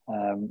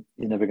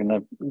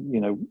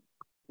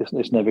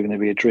it's never going to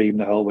be a dream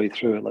the whole way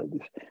through it. Like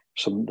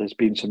there's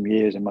been some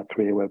years in my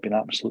career where I've been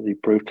absolutely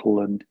brutal,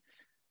 and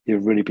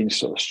you've really been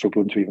sort of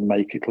struggling to even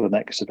make it to the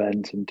next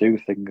event and do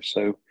things.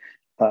 So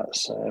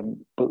that's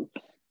but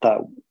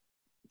that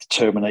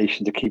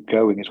determination to keep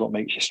going is what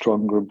makes you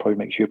stronger and probably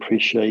makes you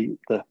appreciate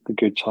the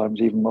good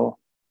times even more.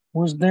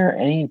 Was there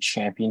any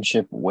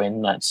championship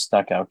win that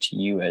stuck out to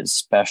you as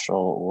special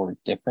or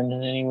different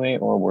in any way,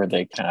 or were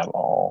they kind of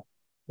all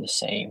the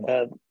same?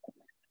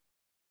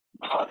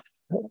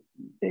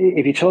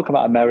 If you talk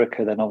about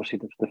America, then obviously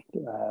the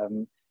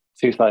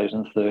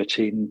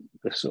 2013,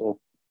 the sort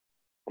of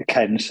the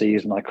Ken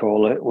season, I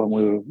call it, when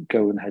we were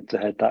going head to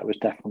head, that was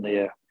definitely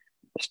a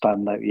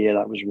standout year.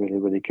 That was really,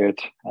 really good.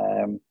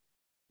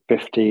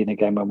 15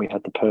 again, when we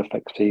had the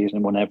perfect season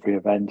and won every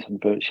event,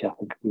 and virtually I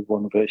think we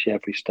won virtually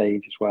every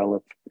stage as well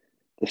of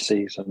the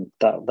season.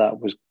 That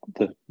was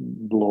the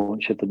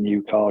launch of the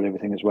new car and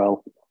everything as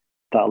well.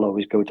 That'll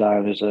always go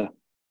down as a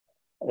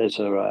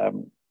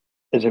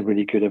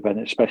really good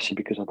event, especially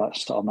because of that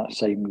on that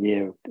same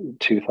year,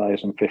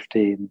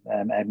 2015.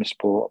 M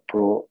Sport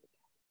brought,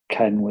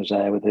 Ken was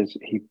there with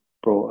he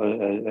brought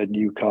a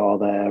new car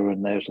there,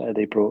 and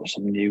they brought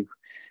some new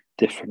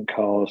different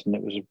cars, and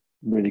it was a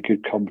really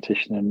good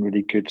competition and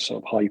really good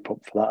sort of hype up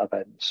for that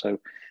event.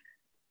 So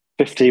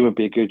 15 would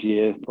be a good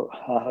year, but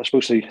I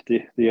suppose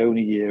the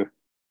only year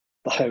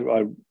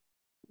that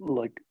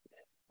like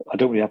I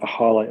don't really have a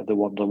highlight of the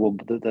ones I won,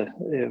 but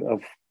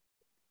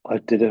I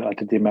did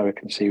the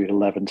American Series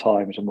 11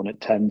 times and won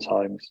it 10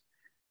 times.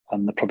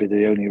 And probably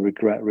the only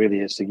regret really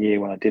is the year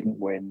when I didn't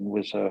win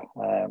was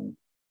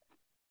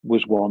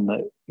one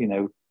that, you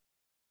know,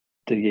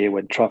 the year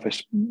when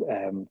Travis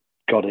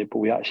got it, but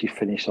we actually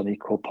finished on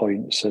equal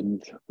points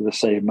and with the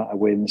same amount of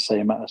wins,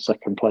 same amount of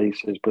second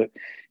places. But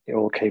it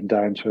all came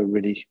down to a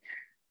really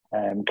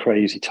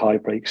crazy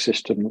tie-break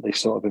system that they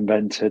sort of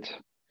invented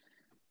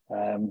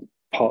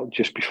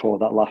just before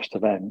that last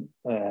event,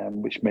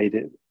 which made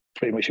it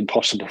pretty much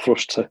impossible for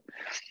us to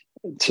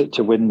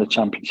win the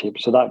championship.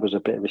 So that was a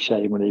bit of a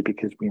shame, really,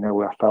 because, you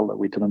know, I felt that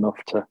we'd done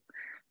enough to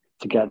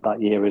get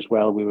that year as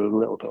well. We were a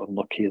little bit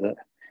unlucky that,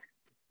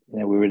 you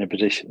know, we were in a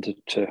position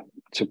to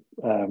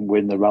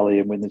win the rally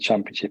and win the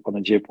championship on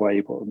a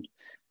jibway, but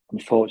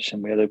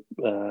unfortunately we had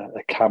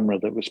a camera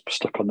that was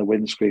stuck on the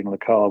windscreen of the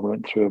car. We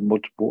went through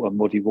a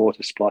muddy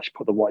water splash,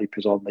 put the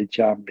wipers on, they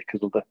jammed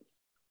because of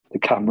the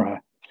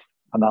camera,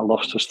 and that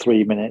lost us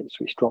 3 minutes,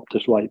 which dropped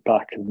us right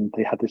back. And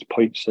they had this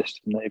point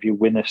system that if you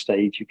win a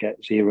stage, you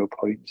get 0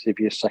 points. If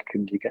you're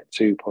second, you get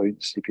 2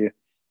 points. If you're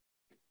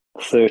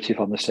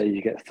 30th on the stage,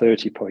 you get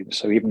 30 points.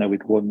 So even though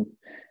we'd won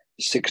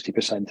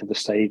 60% of the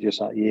stages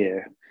that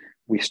year,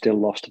 we still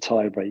lost a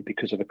tie break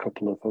because of a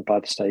couple of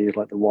bad stages,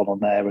 like the one on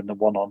there and the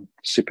one on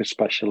Super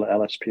Special at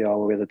LSPR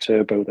where we had a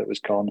turbo that was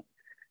gone.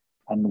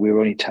 And we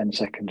were only 10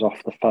 seconds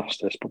off the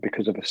fastest, but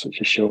because of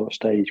such a short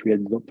stage, we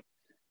ended up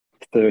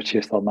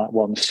 30th on that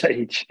one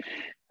stage,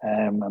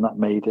 and that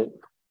made it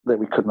that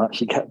we couldn't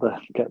actually get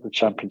the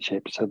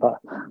championship. So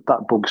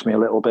that bugs me a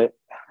little bit,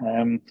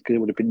 because it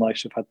would have been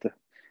nice to have had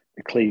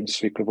the clean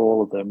sweep of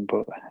all of them,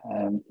 but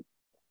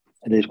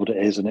it is what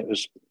it is, and it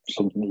was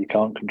something that you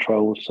can't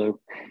control. So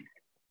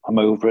I'm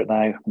over it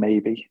now,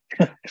 maybe.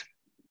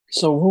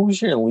 So what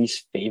was your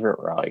least favorite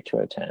rally to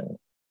attend?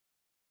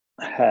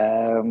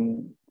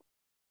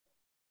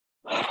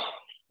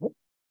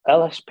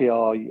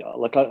 LSPR,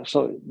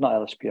 not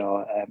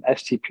LSPR,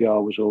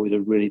 STPR was always a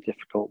really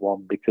difficult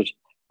one because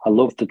I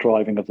loved the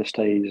driving of the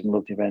stage and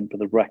loved the event, but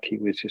the recce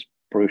was just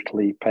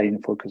brutally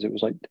painful because it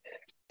was like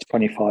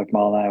 25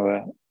 mile an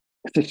hour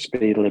the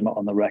speed limit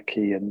on the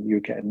recce, and you're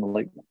getting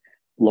like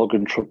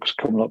logging trucks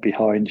coming up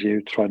behind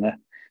you trying to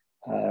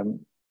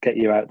get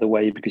you out of the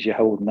way because you're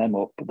holding them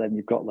up, but then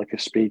you've got like a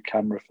speed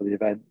camera for the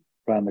event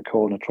around the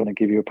corner trying to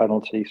give you a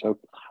penalty. So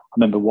I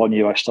remember one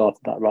year I started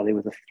that rally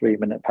with a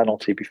 3-minute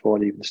penalty before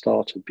it even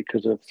started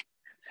because of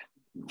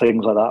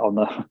things like that on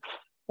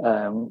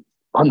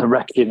the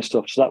recce and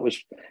stuff. So that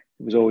was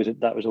always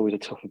a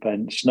tough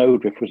event.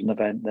 Snowdrift was an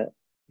event that,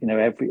 you know,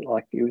 it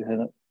was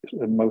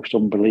a most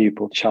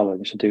unbelievable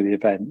challenge to do the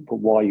event. But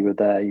while you were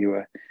there,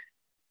 you're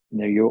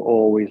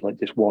always like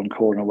just one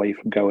corner away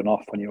from going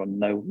off when you're on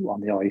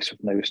the ice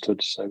with no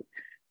studs. So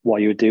while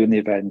you were doing the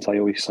event, I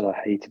always said I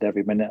hated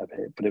every minute of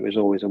it, but it was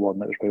always the one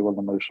that was probably one of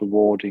the most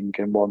rewarding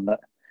and one that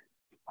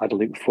I'd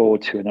look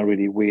forward to in a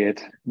really weird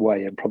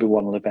way. And probably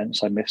one of the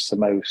events I missed the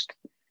most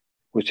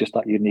was just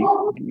that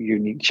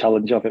unique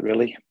challenge of it,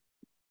 really.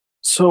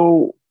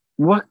 So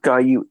what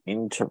got you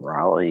into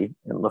rally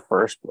in the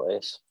first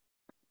place?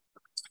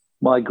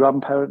 My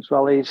grandparents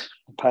rallied,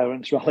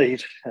 parents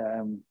rallied.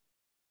 I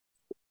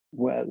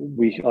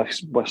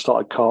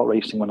started kart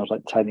racing when I was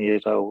like 10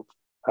 years old,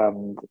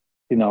 and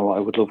you know, I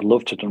would have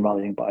loved to have done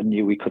rallying, but I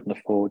knew we couldn't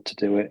afford to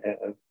do it at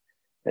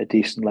a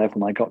decent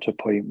level. And I got to a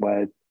point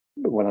where,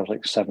 when I was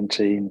like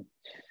 17,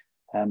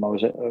 I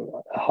was at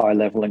a high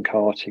level in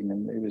karting,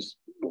 and it was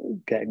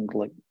getting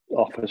like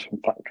offers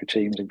from factory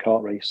teams in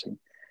kart racing.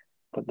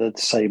 But at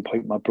the same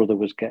point, my brother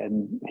was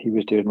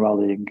doing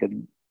rallying,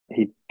 and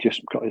he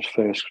just got his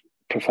first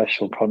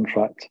professional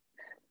contract.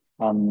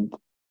 And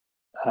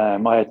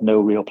I had no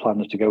real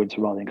plans to go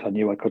into rallying because I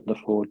knew I couldn't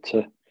afford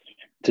to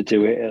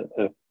do it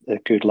at a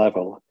good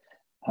level.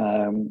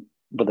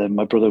 But then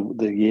my brother,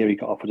 the year he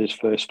got offered his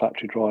first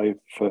factory drive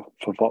for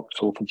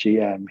Vauxhall for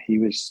GM, he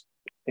was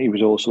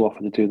also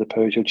offered to do the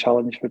Peugeot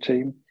Challenge for a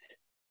team.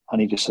 And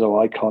he just said,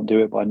 I can't do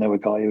it, but I know a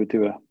guy who would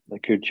do a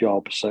good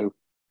job. So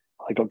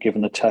I got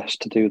given the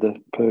test to do the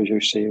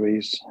Peugeot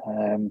series,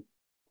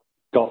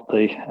 got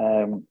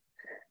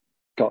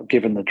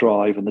given the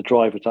drive, and the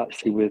drive was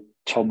actually with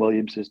Tom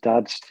Williams'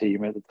 dad's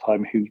team at the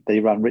time, who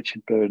they ran.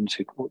 Richard Burns,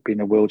 who'd been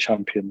a world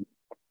champion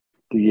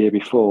the year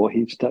before.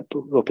 He stepped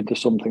up into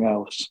something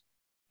else,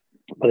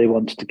 but they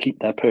wanted to keep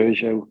their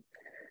Peugeot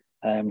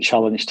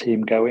challenge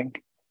team going.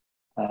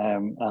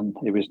 And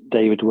it was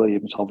David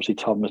Williams, obviously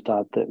Tom's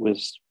dad, that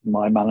was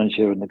my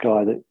manager and the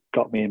guy that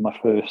got me in my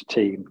first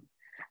team.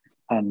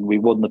 And we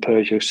won the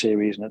Peugeot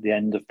series, and at the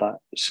end of that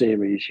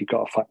series, you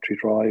got a factory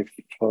drive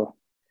for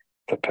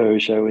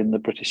Peugeot in the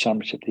British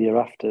Championship the year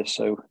after.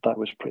 So that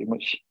was pretty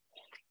much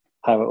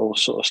how it all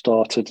sort of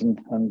started,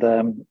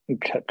 and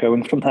it kept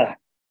going from there.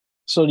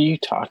 So do you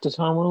talk to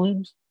Tom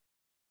Williams?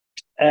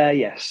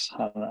 Yes,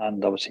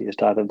 and obviously his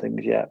dad and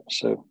things, yeah.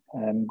 So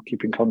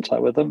keep in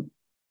contact with them.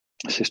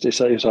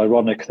 It's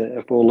ironic that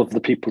of all of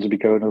the people to be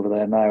going over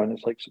there now, and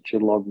it's like such a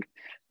long,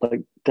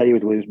 like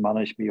David Williams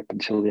managed me up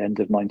until the end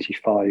of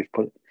 '95,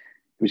 but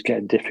was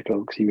getting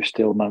difficult because he was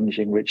still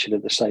managing Richard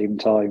at the same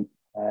time,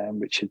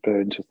 Richard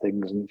Burns with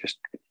things, and just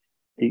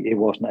he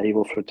wasn't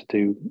able for it to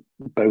do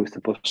both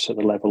of us at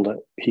the level that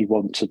he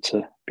wanted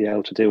to be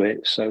able to do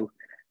it. So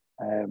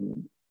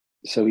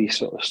he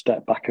sort of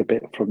stepped back a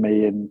bit from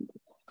me and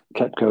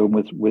kept going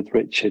with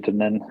Richard, and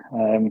then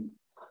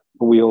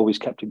we always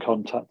kept in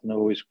contact and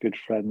always good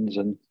friends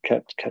and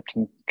kept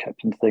in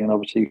thing. And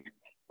obviously,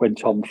 when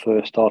Tom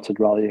first started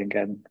rallying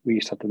again, we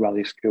used to have the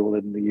rally school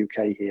in the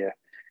UK here,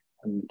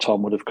 and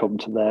Tom would have come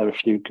to there a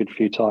few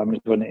times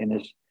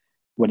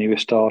when he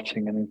was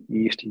starting, and he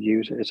used to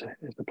use it as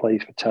a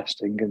place for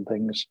testing and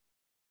things.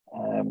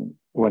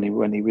 When he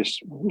was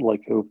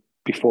like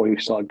before he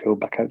started going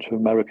back out to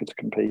America to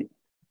compete.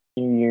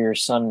 Your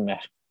son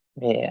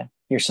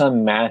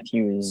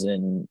Matthew is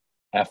in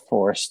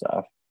F4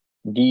 stuff.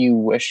 Do you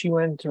wish you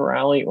went to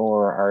rally,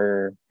 or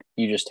are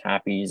you just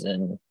happy he's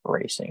in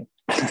racing?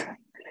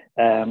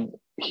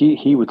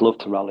 He would love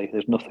to rally.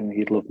 There's nothing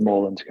he'd love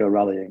more than to go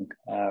rallying.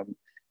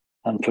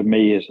 And for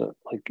me, it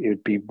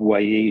would be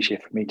way easier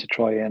for me to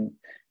try and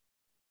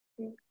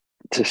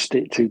to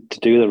stick to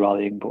do the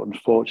rallying. But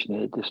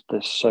unfortunately,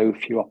 there's so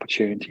few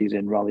opportunities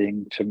in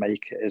rallying to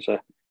make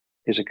it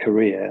as a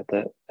career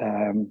that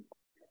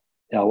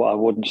I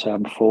wouldn't say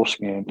I'm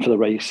forcing him for the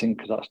racing,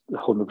 because that's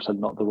 100%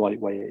 not the right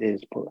way it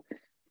is. But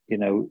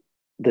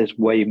there's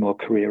way more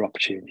career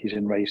opportunities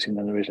in racing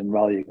than there is in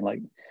rallying.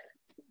 Like,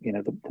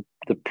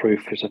 the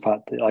proof is the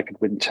fact that I could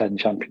win 10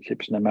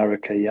 championships in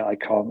America, yet I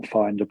can't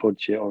find a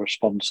budget or a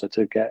sponsor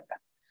to get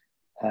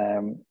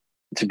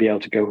to be able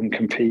to go and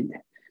compete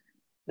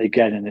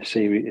again in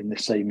the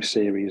same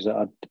series that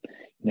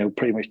I'd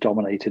pretty much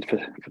dominated for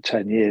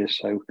 10 years.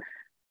 So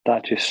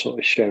that just sort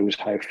of shows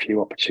how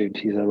few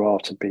opportunities there are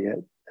to be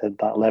at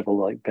that level.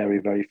 Like, very,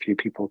 very few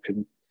people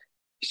can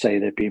say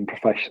they've been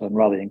professional in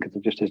rallying, because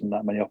there just isn't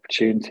that many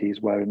opportunities,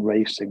 where in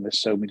racing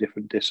there's so many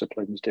different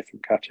disciplines,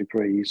 different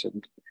categories,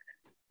 and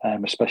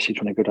especially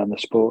trying to go down the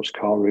sports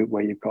car route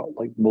where you've got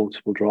like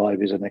multiple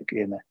drivers in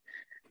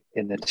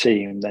the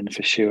team, then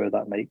for sure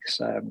that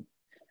makes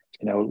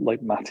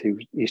like Matthew,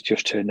 he's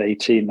just turned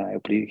 18 now,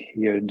 but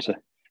he earns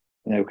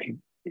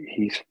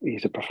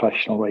he's a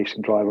professional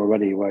racing driver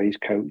already, where he's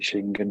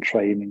coaching and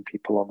training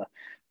people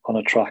on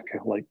a track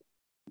like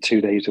 2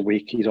 days a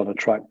week. He's on a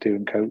track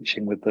doing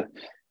coaching with the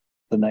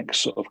next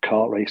sort of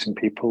kart racing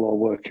people, or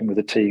working with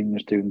the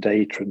teams doing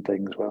data and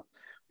things,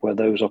 where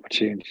those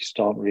opportunities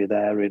aren't really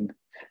there in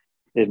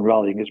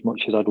rallying. As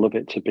much as I'd love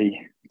it to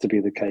be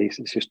the case,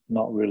 it's just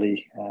not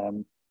really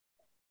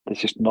there's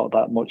just not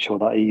that much or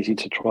that easy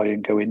to try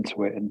and go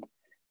into it. And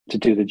to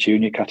do the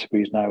junior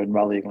categories now in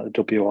rallying, like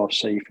the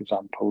WRC for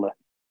example,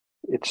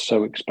 it's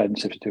so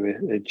expensive to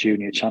do a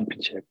junior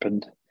championship.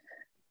 And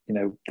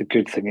the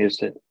good thing is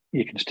that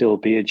you can still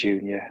be a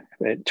junior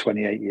at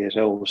 28 years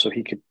old. So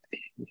he could,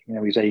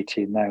 he's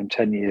 18 now. In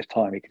 10 years'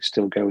 time, he could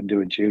still go and do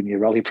a junior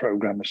rally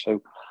program.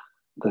 So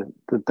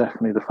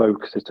definitely the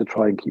focus is to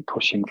try and keep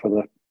pushing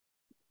for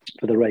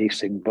the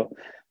racing. But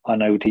I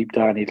know deep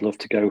down he'd love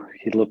to go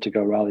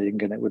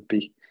rallying, and it would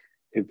be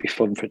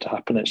fun for it to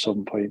happen at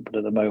some point. But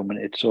at the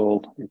moment, it's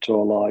all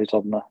eyes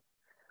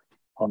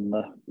on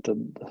the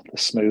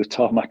smooth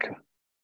tarmac